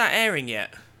 is that airing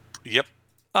yet? Yep.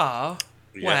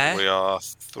 Where? We are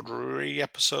 3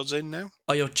 episodes in now.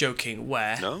 Oh, you're joking.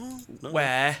 Where? No.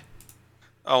 Where?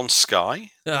 On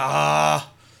Sky. I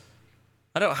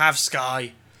don't have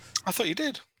Sky. I thought you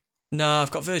did. No,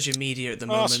 I've got Virgin Media at the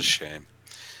moment. That's a shame.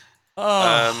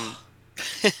 Have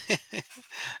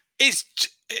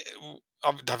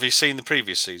you seen the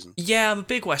previous season? Yeah, I'm a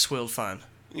big Westworld fan.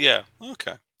 Yeah,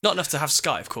 okay. Not enough to have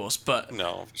Sky, of course, but...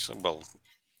 No, well,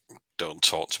 don't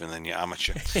talk to me then, you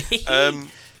amateur.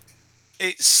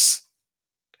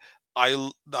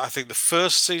 I think the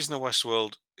first season of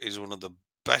Westworld is one of the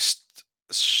best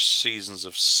seasons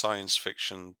of science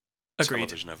fiction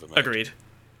television ever made. Agreed.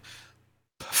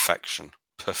 Perfection.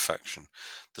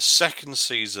 The second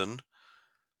season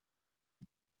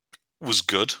was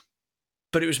good.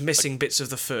 But it was missing bits of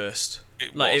the first.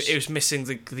 It was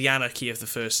missing the anarchy of the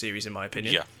first series, in my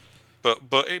opinion. Yeah,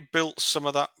 but it built some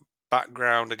of that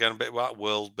background again, a bit about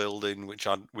world building, which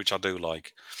I do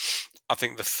like. I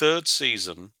think the third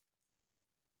season.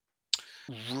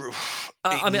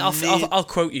 I'll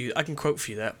quote you. I can quote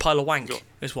for you there. Pile of wank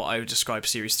is what I would describe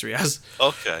Series 3 as.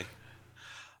 Okay.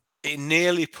 It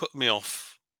nearly put me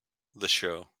off the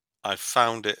show. I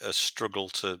found it a struggle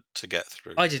to get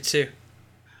through. I did too.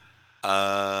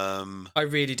 I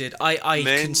really did. I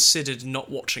considered not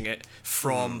watching it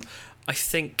from, I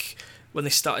think, when they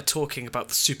started talking about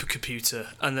the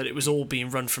supercomputer and that it was all being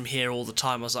run from here all the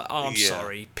time. I was like, oh, I'm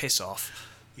sorry, piss off.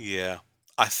 Yeah.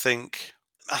 I think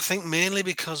mainly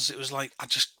because it was like I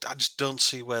just don't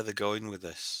see where they're going with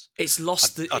this. It's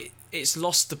lost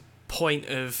the point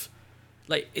of,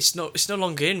 like, it's no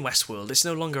longer in Westworld. It's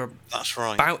no longer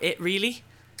about it, really.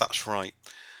 That's right.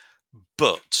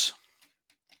 But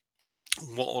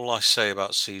what will I say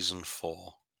about season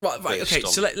 4? Right. Okay.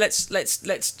 So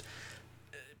let's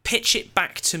pitch it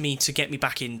back to me to get me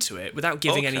back into it without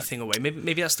giving anything away.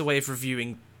 Maybe that's the way of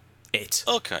reviewing it.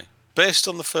 Okay. Based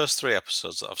on the first 3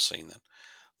 episodes that I've seen, then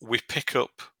we pick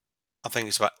up. I think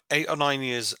it's about 8 or 9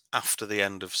 years after the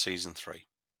end of season 3.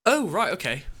 Oh, right.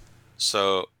 Okay.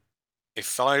 So,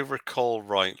 if I recall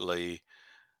rightly,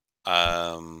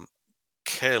 Caleb,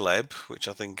 which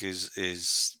I think is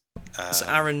it's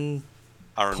Aaron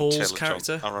Paul's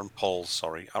character. Aaron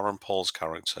Paul's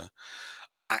character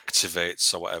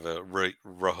activates or whatever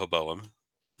Rehoboam,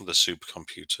 the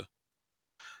supercomputer,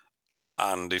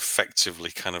 and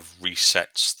effectively kind of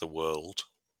resets the world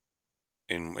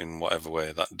in whatever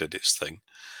way that did its thing.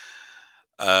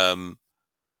 The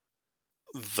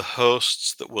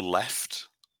hosts that were left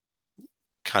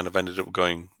kind of ended up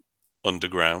going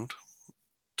underground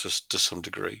to some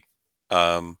degree.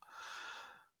 And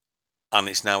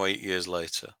it's now 8 years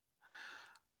later.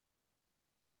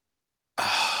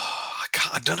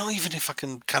 I don't know even if I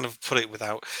can kind of put it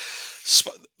without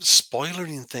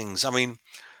spoiling things. I mean,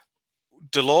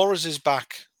 Dolores is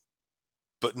back,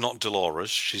 but not Dolores.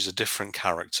 She's a different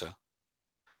character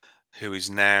who is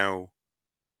now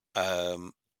a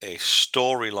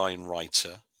storyline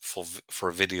writer for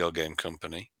a video game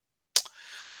company.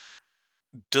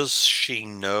 Does she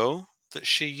know that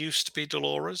she used to be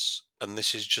Dolores, and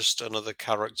this is just another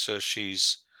character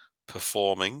she's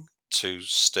performing to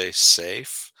stay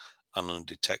safe and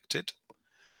undetected?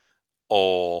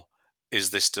 Or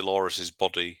is this Dolores'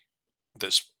 body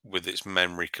that's with its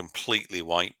memory completely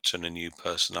wiped and a new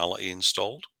personality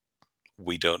installed?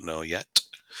 We don't know yet.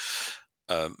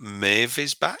 Maeve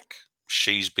is back.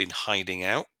 She's been hiding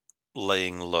out,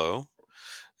 laying low.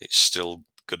 It's still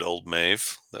good old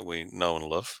Maeve that we know and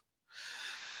love.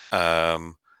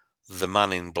 The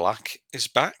man in black is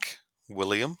back,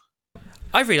 William.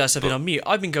 I realised I've been on mute.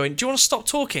 I've been going, do you want to stop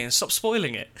talking and stop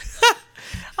spoiling it?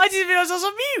 I didn't realise I was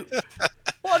on mute.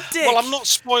 What a dick. Well, I'm not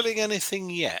spoiling anything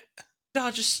yet.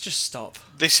 No, just stop.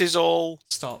 This is all...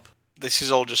 Stop. This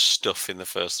is all just stuff in the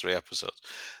first 3 episodes.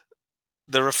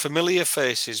 There are familiar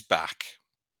faces back.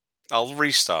 I'll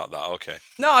restart that, okay.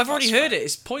 No, I've already heard it.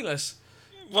 It's pointless.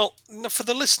 Well, no, for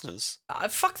the listeners.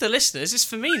 Fuck the listeners. It's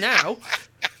for me now.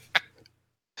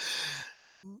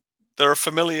 There are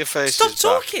familiar faces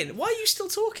Stop talking. Why are you still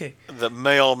talking? That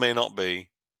may or may not be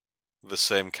the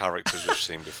same characters we've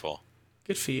seen before.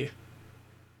 Good for you.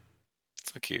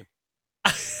 Fuck you.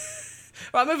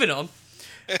 Right, moving on.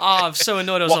 I'm so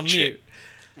annoyed I was on mute.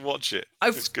 Watch it.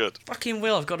 It's good. Fucking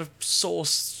will. I've got a source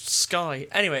Sky.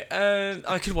 Anyway,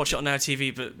 I could watch it on Now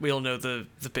TV, but we all know the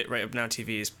bit rate of Now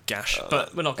TV is gash.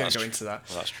 But we're not going to go into that.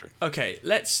 Well, that's true. Okay,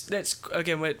 let's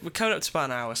again. We're coming up to about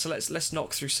an hour, so let's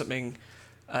knock through something.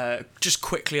 Just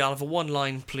quickly, I'll have a one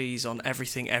line, please, on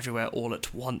Everything Everywhere All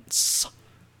at Once.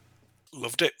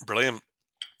 Loved it. Brilliant.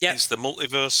 Yeah, it's the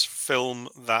multiverse film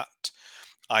that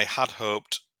I had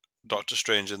hoped Doctor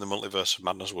Strange in the Multiverse of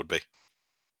Madness would be.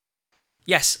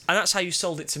 Yes, and that's how you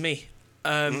sold it to me.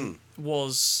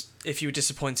 Was if you were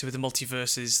disappointed with the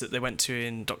multiverses that they went to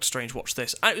in Doctor Strange, watch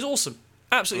this. And it was awesome.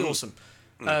 Absolutely awesome.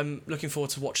 Looking forward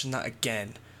to watching that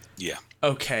again. Yeah.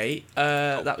 Okay,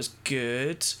 that was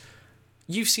good.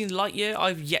 You've seen Lightyear?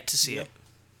 I've yet to see it.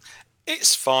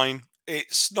 It's fine.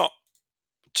 It's not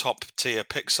top tier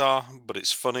Pixar, but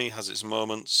it's funny, has its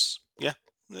moments. Yeah,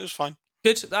 it was fine.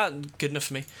 Good enough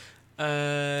for me.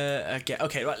 Again,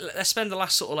 okay, right, let's spend the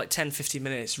last sort of like 10-15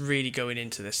 minutes really going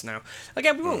into this now.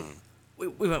 Again,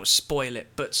 we won't spoil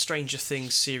it, but Stranger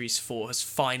Things Series 4 has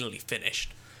finally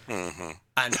finished. Mm-hmm.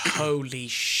 And holy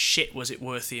shit, was it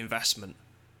worth the investment.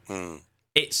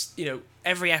 It's,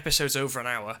 every episode's over an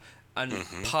hour, and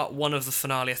part 1 of the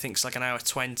finale I think is like an hour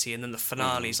 20, and then the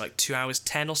finale is like 2 hours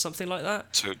 10 or something like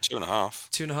that. Two and a half.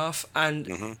 2.5,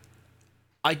 and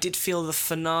I did feel the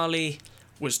finale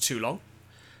was too long.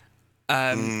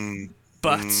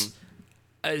 But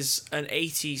as an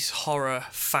 80s horror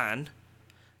fan,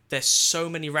 there's so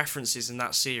many references in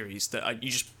that series that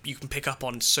you can pick up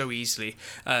on so easily.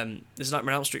 There's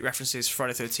Nightmare on Elm Street references,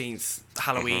 Friday the 13th,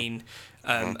 Halloween,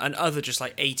 and other just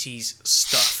like 80s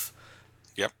stuff.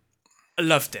 Yep. I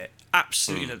loved it.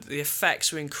 Absolutely loved it. The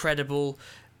effects were incredible.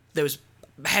 There was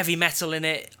heavy metal in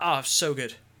it. Oh, so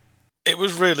good. It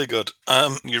was really good.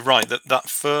 You're right, that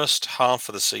first half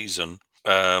of the season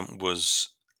was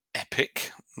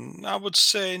epic. I would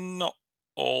say not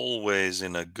always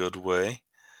in a good way.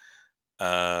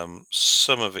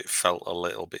 Some of it felt a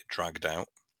little bit dragged out.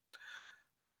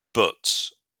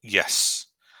 But yes,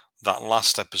 that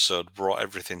last episode brought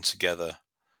everything together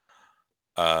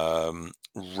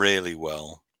really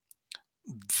well.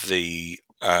 The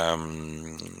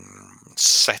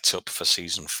setup for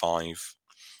season 5,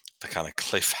 the kind of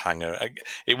cliffhanger,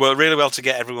 it worked really well to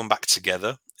get everyone back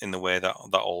together in the way that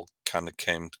all kind of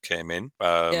came in.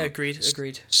 Yeah, agreed.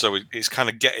 So it's kind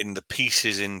of getting the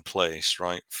pieces in place,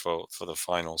 right, for the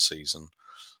final season.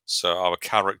 So our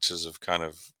characters have kind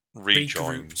of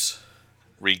regrouped.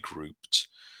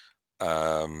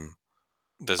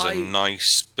 There's a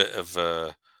nice bit of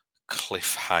a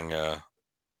cliffhanger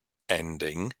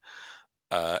ending.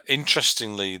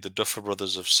 Interestingly, the Duffer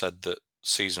Brothers have said that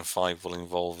season 5 will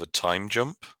involve a time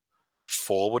jump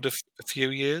forward a few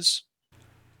years.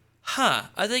 Huh?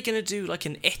 Are they going to do like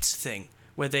an It thing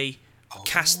where they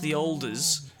cast the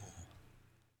olders?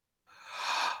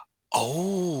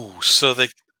 Oh, so they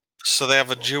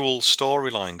have a dual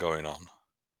storyline going on.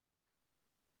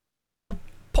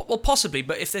 Well, possibly,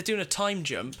 but if they're doing a time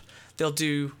jump, they'll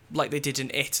do like they did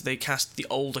in It. They cast the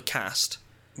older cast.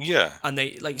 Yeah. And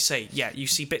they, like you say, you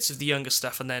see bits of the younger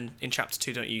stuff, and then in chapter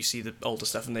 2, don't you see the older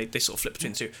stuff, and they sort of flip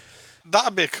between the two.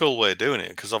 That'd be a cool way of doing it,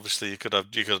 because obviously you could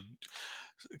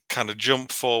kind of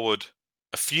jump forward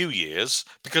a few years,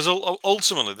 because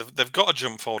ultimately they've got to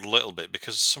jump forward a little bit,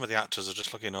 because some of the actors are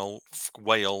just looking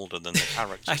way older than the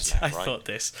characters. I right? thought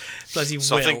this bloody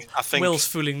so Will. I think Will's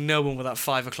fooling no one with that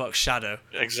 5 o'clock shadow.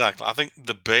 Exactly. I think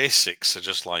the basics are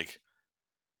just like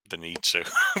they need to,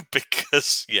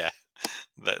 because they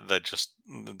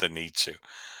need to.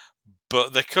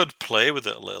 But they could play with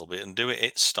it a little bit and do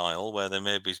it style, where they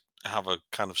maybe have a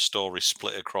kind of story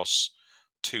split across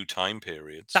 2 time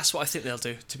periods. That's what I think they'll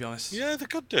do, to be honest. Yeah, they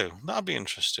could do. That'd be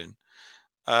interesting.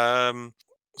 So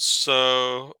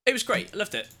it was great. I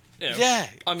loved it. Yeah,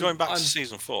 going back to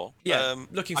season 4. Yeah,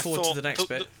 looking forward to the next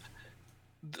bit.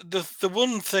 The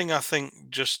one thing I think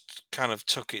just kind of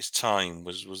took its time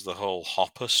was the whole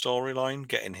Hopper storyline,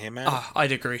 getting him out.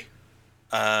 I'd agree.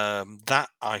 That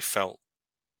I felt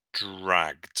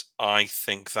dragged. I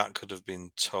think that could have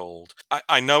been told.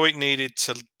 I know it needed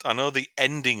to. I know the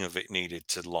ending of it needed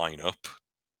to line up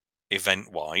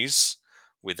event-wise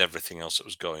with everything else that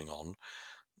was going on,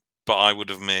 but I would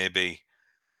have maybe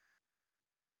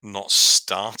not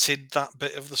started that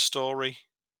bit of the story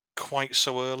quite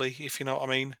so early, if you know what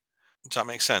I mean. Does that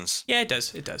make sense? Yeah, it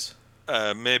does. It does.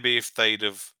 Maybe if they'd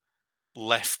have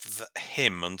left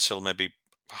him until maybe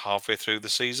halfway through the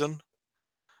season,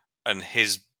 and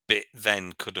his bit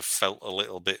then could have felt a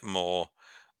little bit more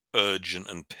urgent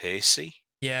and pacey.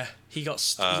 Yeah, he got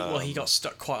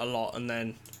stuck quite a lot, and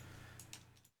then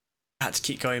had to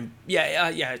keep going. Yeah.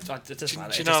 It doesn't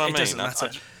matter. Do you know what I mean? It doesn't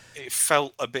matter. It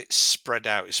felt a bit spread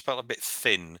out. It felt a bit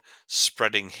thin,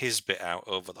 spreading his bit out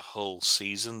over the whole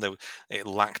season. It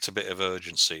lacked a bit of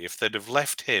urgency. If they'd have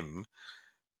left him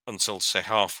until, say,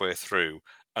 halfway through,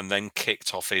 and then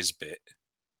kicked off his bit,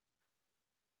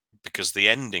 because the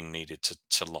ending needed to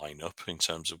line up in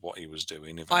terms of what he was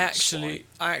doing. I actually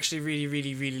really,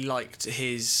 really, really liked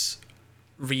his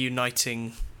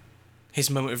reuniting, his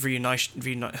moment of reunition.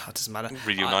 It doesn't matter.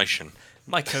 Reunition.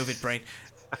 My COVID brain.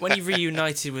 When he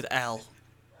reunited with Elle,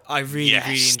 I really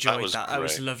enjoyed that. That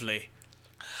was lovely.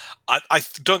 I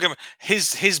don't get me. His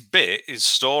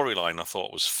storyline I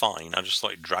thought was fine. I just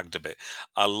thought it dragged a bit.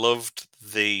 I loved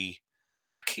I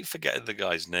keep forgetting the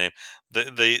guy's name.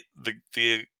 The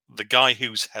guy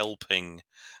who's helping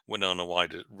Winona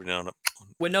Ryder. Winona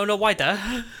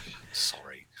Ryder.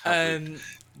 Sorry.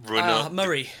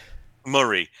 Murray.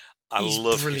 Murray. He's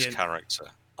love brilliant. his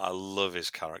character. I love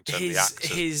his character.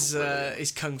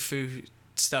 His kung fu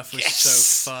stuff was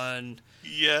so fun.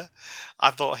 Yeah,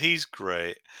 I thought he's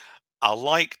great. I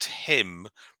liked him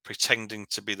pretending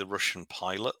to be the Russian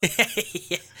pilot.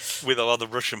 Yeah. With the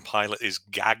Russian pilot is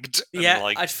gagged. Yeah,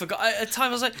 I'd forgot. At the time,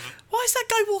 I was like, why why is that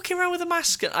guy walking around with a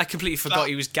mask? I completely forgot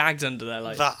he was gagged under there.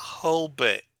 Like that whole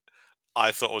bit,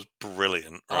 I thought was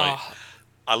brilliant. Right,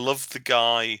 I loved the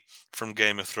guy from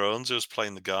Game of Thrones who was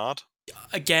playing the guard.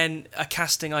 Again, a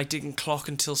casting I didn't clock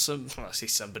until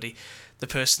the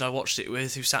person I watched it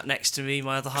with, who sat next to me,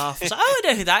 my other half, was like, "Oh, I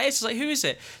know who that is." It's like, "Who is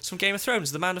it?" It's from Game of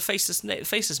Thrones, the man of faceless man. I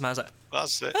was like,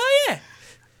 "That's it." Oh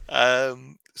yeah.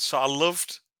 So I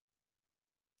loved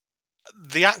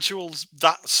the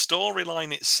that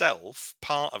storyline itself.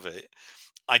 Part of it,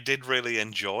 I did really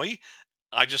enjoy.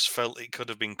 I just felt it could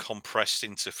have been compressed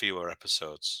into fewer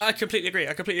episodes. I completely agree.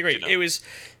 You know?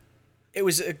 It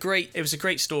was a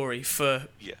great story for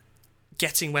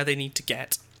getting where they need to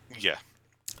get. Yeah.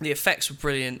 The effects were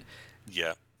brilliant.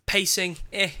 Yeah. Pacing,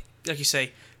 like you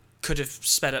say, could have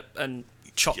sped up and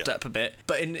chopped up a bit.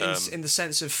 But in the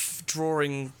sense of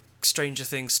drawing Stranger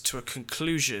Things to a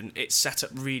conclusion, it's set up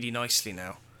really nicely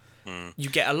now. You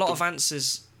get a lot of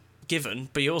answers given,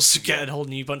 but you also get a whole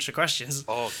new bunch of questions.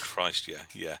 Oh Christ,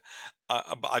 yeah.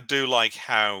 I do like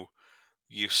how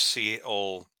you see it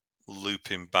all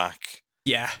looping back.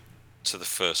 Yeah. To the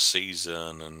first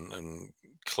season, and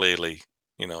clearly,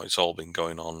 it's all been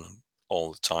going on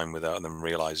all the time without them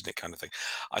realizing it, kind of thing.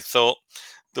 I thought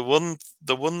the one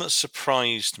that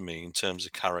surprised me in terms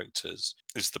of characters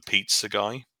is the pizza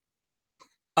guy.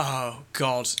 Oh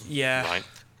God, yeah. Right.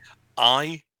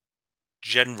 I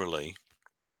generally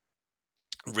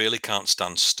really can't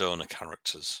stand stoner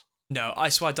characters. No, I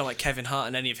swear I don't like Kevin Hart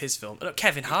in any of his films.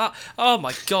 Kevin Hart? Oh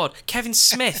my God, Kevin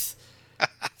Smith.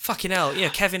 Fucking hell,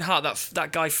 Kevin Hart,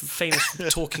 that guy famous for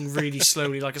talking really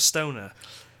slowly like a stoner.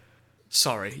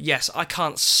 Sorry, yes, I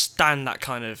can't stand that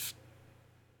kind of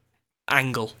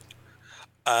angle.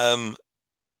 But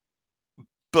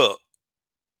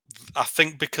I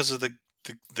think because of the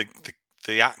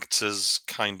actor's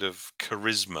kind of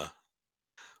charisma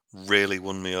really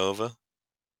won me over.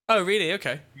 Oh, really?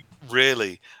 Okay.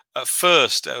 Really. At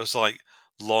first, it was like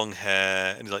long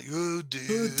hair, and he's like, "Oh,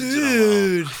 dude,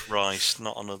 dude. Oh, Christ,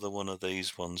 not another one of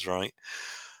these ones, right?"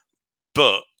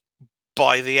 But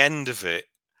by the end of it,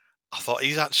 I thought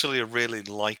he's actually a really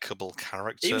likable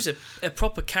character. He was a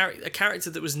proper character, a character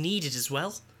that was needed as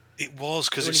well. It was,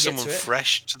 because it's someone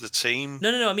fresh to the team.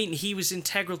 No. I mean, he was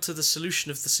integral to the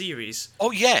solution of the series.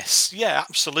 Oh yes, yeah,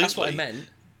 absolutely. That's what I meant.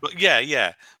 But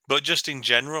yeah. But just in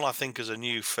general, I think as a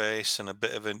new face and a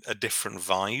bit of a different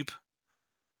vibe,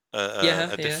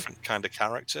 a different kind of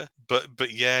character.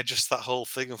 But yeah, just that whole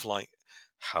thing of like,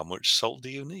 how much salt do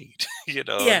you need? Yeah.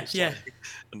 Like,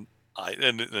 and I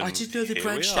didn't know they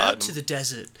branched out to the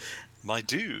desert. My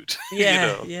dude.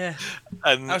 Yeah, yeah.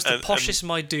 And that was the poshest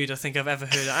my dude I think I've ever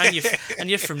heard. And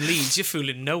you're from Leeds. You're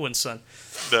fooling no one, son.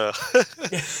 No.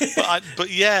 but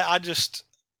yeah,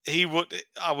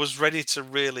 I was ready to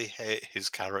really hate his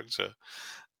character.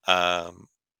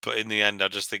 But in the end, I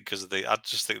just think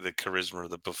the charisma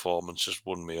of the performance just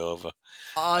won me over.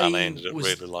 And I ended up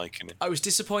really liking it. I was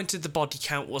disappointed the body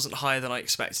count wasn't higher than I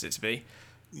expected it to be.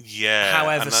 Yeah.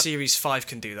 However, Series 5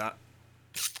 can do that.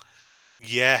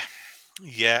 Yeah.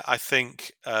 Yeah, I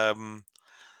think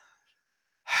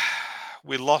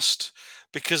we lost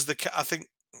because I think,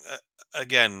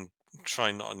 again,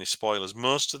 trying not any spoilers,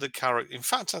 most of the characters, in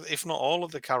fact, if not all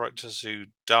of the characters who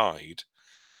died,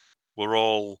 were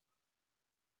all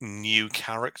new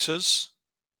characters.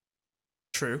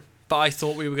 True. But I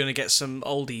thought we were going to get some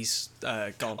oldies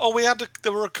gone. Oh,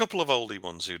 there were a couple of oldie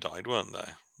ones who died, weren't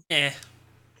there? Yeah.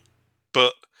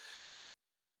 But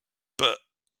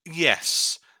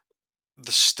yes,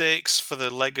 the stakes for the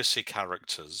legacy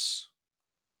characters,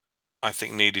 I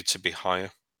think, needed to be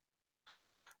higher.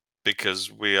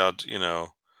 Because we had,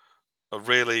 a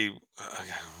really,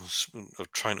 I'm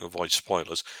trying to avoid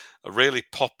spoilers, a really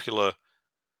popular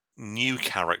new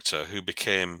character who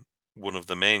became one of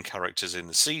the main characters in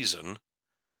the season,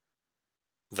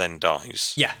 then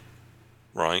dies. Yeah.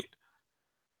 Right?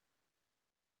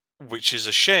 Which is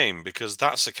a shame, because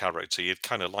that's a character you'd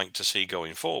kind of like to see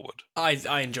going forward. I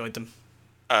enjoyed them.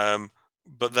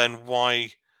 But then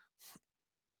why...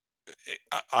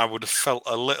 I would have felt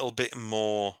a little bit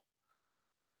more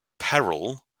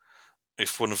peril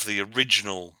if one of the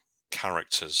original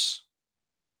characters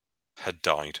had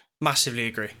died. Massively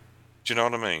agree. Do you know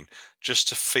what I mean? Just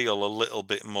to feel a little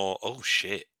bit more, oh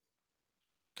shit,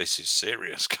 this is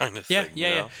serious kind of thing.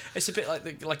 Yeah. It's a bit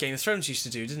like Game of Thrones used to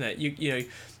do, didn't it? You know,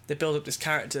 they build up this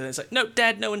character and it's like, no,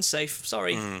 dead, no one's safe.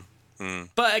 Sorry.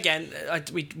 But again,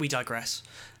 we digress.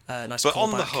 Nice. But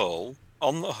on the whole,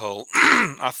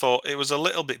 I thought it was a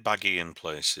little bit baggy in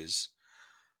places,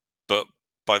 but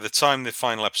by the time the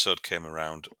final episode came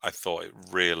around, I thought it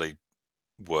really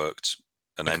worked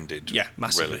and ended. Yeah,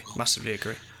 massively, really well. massively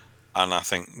agree. And I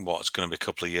think it's going to be a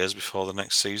couple of years before the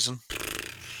next season.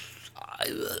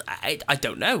 I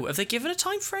don't know. Have they given a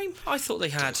time frame? I thought they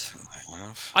had.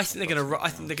 I think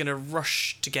they're gonna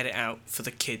rush to get it out for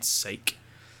the kids' sake.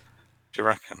 Do you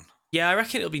reckon? Yeah, I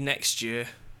reckon it'll be next year.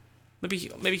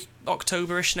 Maybe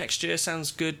October-ish next year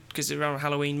sounds good because it's around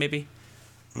Halloween. Maybe.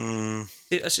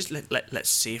 Let's just let's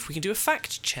see if we can do a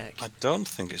fact check. I don't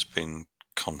think it's been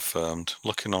confirmed.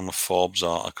 Looking on the Forbes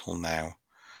article now.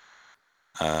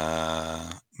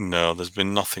 No, there's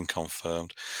been nothing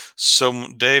confirmed.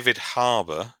 David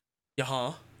Harbour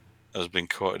has been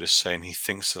quoted as saying he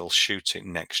thinks they'll shoot it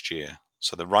next year.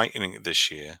 So they're writing it this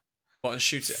year. What, and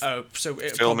shoot it? Oh, so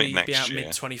it'll probably be out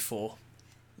mid-24.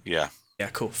 Yeah. Yeah,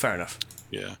 cool. Fair enough.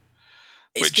 Yeah.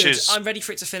 It's good. I'm ready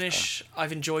for it to finish.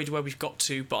 I've enjoyed where we've got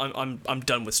to, but I'm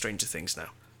done with Stranger Things now.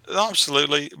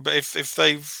 Absolutely. But if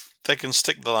they can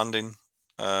stick the landing,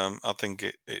 I think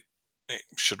it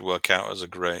should work out as a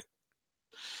great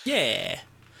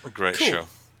show.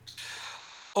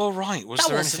 All right. Was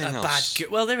there anything else?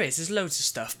 Well, there is. There's loads of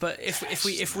stuff. But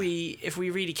if we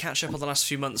really catch up on the last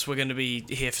few months, we're going to be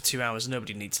here for 2 hours.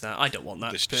 Nobody needs that. I don't want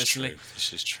that personally.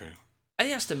 This is true. I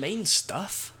think that's the main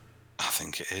stuff. I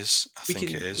think it is. We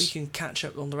can catch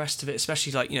up on the rest of it,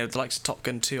 especially the likes of Top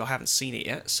Gun 2. I haven't seen it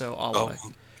yet, so I'll.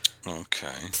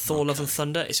 Okay. Thor: Love and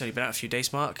Thunder. It's only been out a few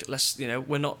days, Mark.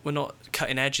 We're not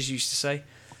cutting edge, as you used to say.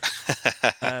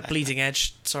 Bleeding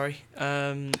edge. Sorry.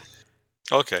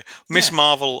 Okay. Miss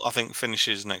Marvel, I think,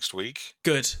 finishes next week.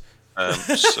 Good.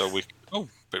 So we. Oh,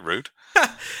 bit rude.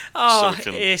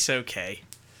 It's okay.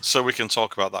 So we can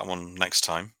talk about that one next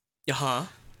time.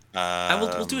 And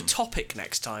we'll do a topic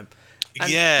next time. And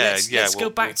let's go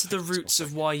back to the roots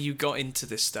of why you got into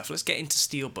this stuff. Let's get into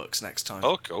steelbooks next time.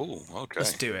 Oh, cool. Okay.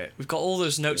 Let's do it. We've got all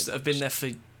those notes that have been there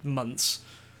for months.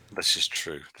 This is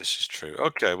true.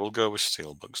 Okay, we'll go with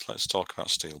steelbooks. Let's talk about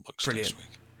steelbooks next week.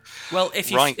 Well,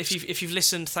 if you've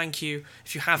listened, thank you.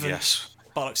 If you haven't,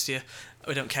 bollocks to you.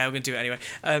 We don't care. We're going to do it anyway.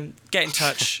 Get in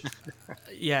touch.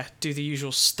 Do the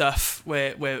usual stuff.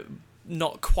 We're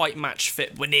not quite match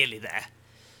fit. We're nearly there.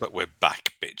 But we're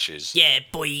back, bitches. Yeah,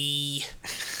 boy.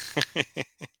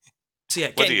 So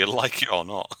whether you like it or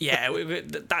not. Yeah,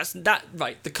 that's that.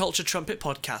 Right, the Culture Trumpet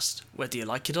podcast. Whether you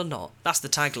like it or not. That's the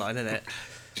tagline, isn't it?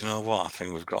 Do you know what? I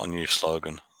think we've got a new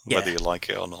slogan. Whether you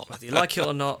like it or not. Whether you like it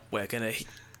or not, we're gonna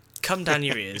come down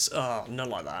your ears. Oh, not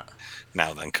like that.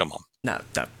 Now then, come on. No,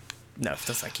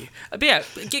 thank you. But yeah,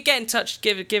 get in touch.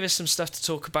 Give us some stuff to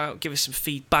talk about. Give us some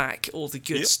feedback. All the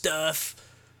good stuff.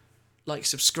 Like,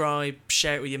 subscribe,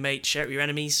 share it with your mates, share it with your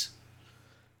enemies.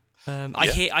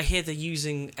 I hear they're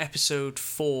using episode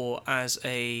 4 as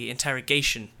a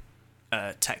interrogation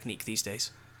technique these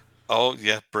days. Oh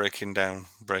yeah, breaking down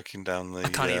the. I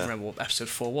can't even remember what episode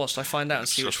 4 was. Should I find out and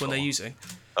see which one they're using?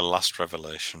 The Last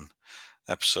Revelation,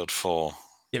 episode 4.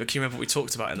 Yeah, but can you remember what we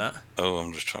talked about in that? Oh,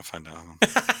 I'm just trying to find out.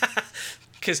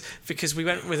 Because we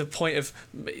went with a point of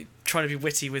trying to be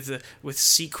witty with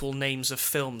sequel names of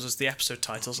films as the episode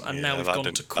titles, and now we've gone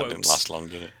to quotes. That didn't last long,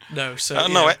 did it? No, so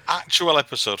no. Actual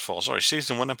episode 4. Sorry,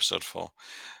 season 1, episode 4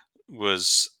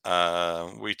 was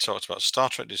we talked about Star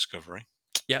Trek Discovery.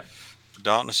 Yep.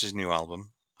 Darkness's new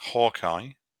album,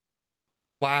 Hawkeye.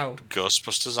 Wow.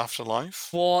 Ghostbusters Afterlife.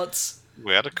 What?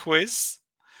 We had a quiz.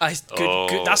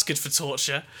 Good. That's good for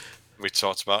torture. We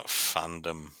talked about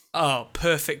fandom. Oh,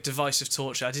 perfect device of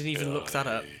torture. I didn't even look that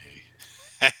up.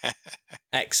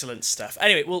 Excellent stuff.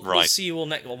 Anyway, we'll see you all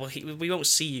next. Well, we won't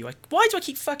see you. Why do I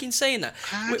keep fucking saying that?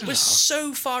 We're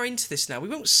so far into this now. We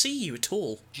won't see you at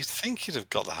all. You'd think you'd have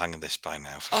got the hang of this by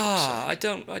now. I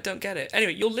don't get it.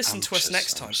 Anyway, you'll listen to us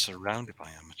next time. I'm surrounded by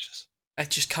amateurs. I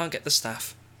just can't get the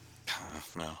staff.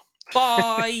 No.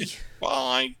 Bye.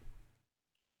 Bye.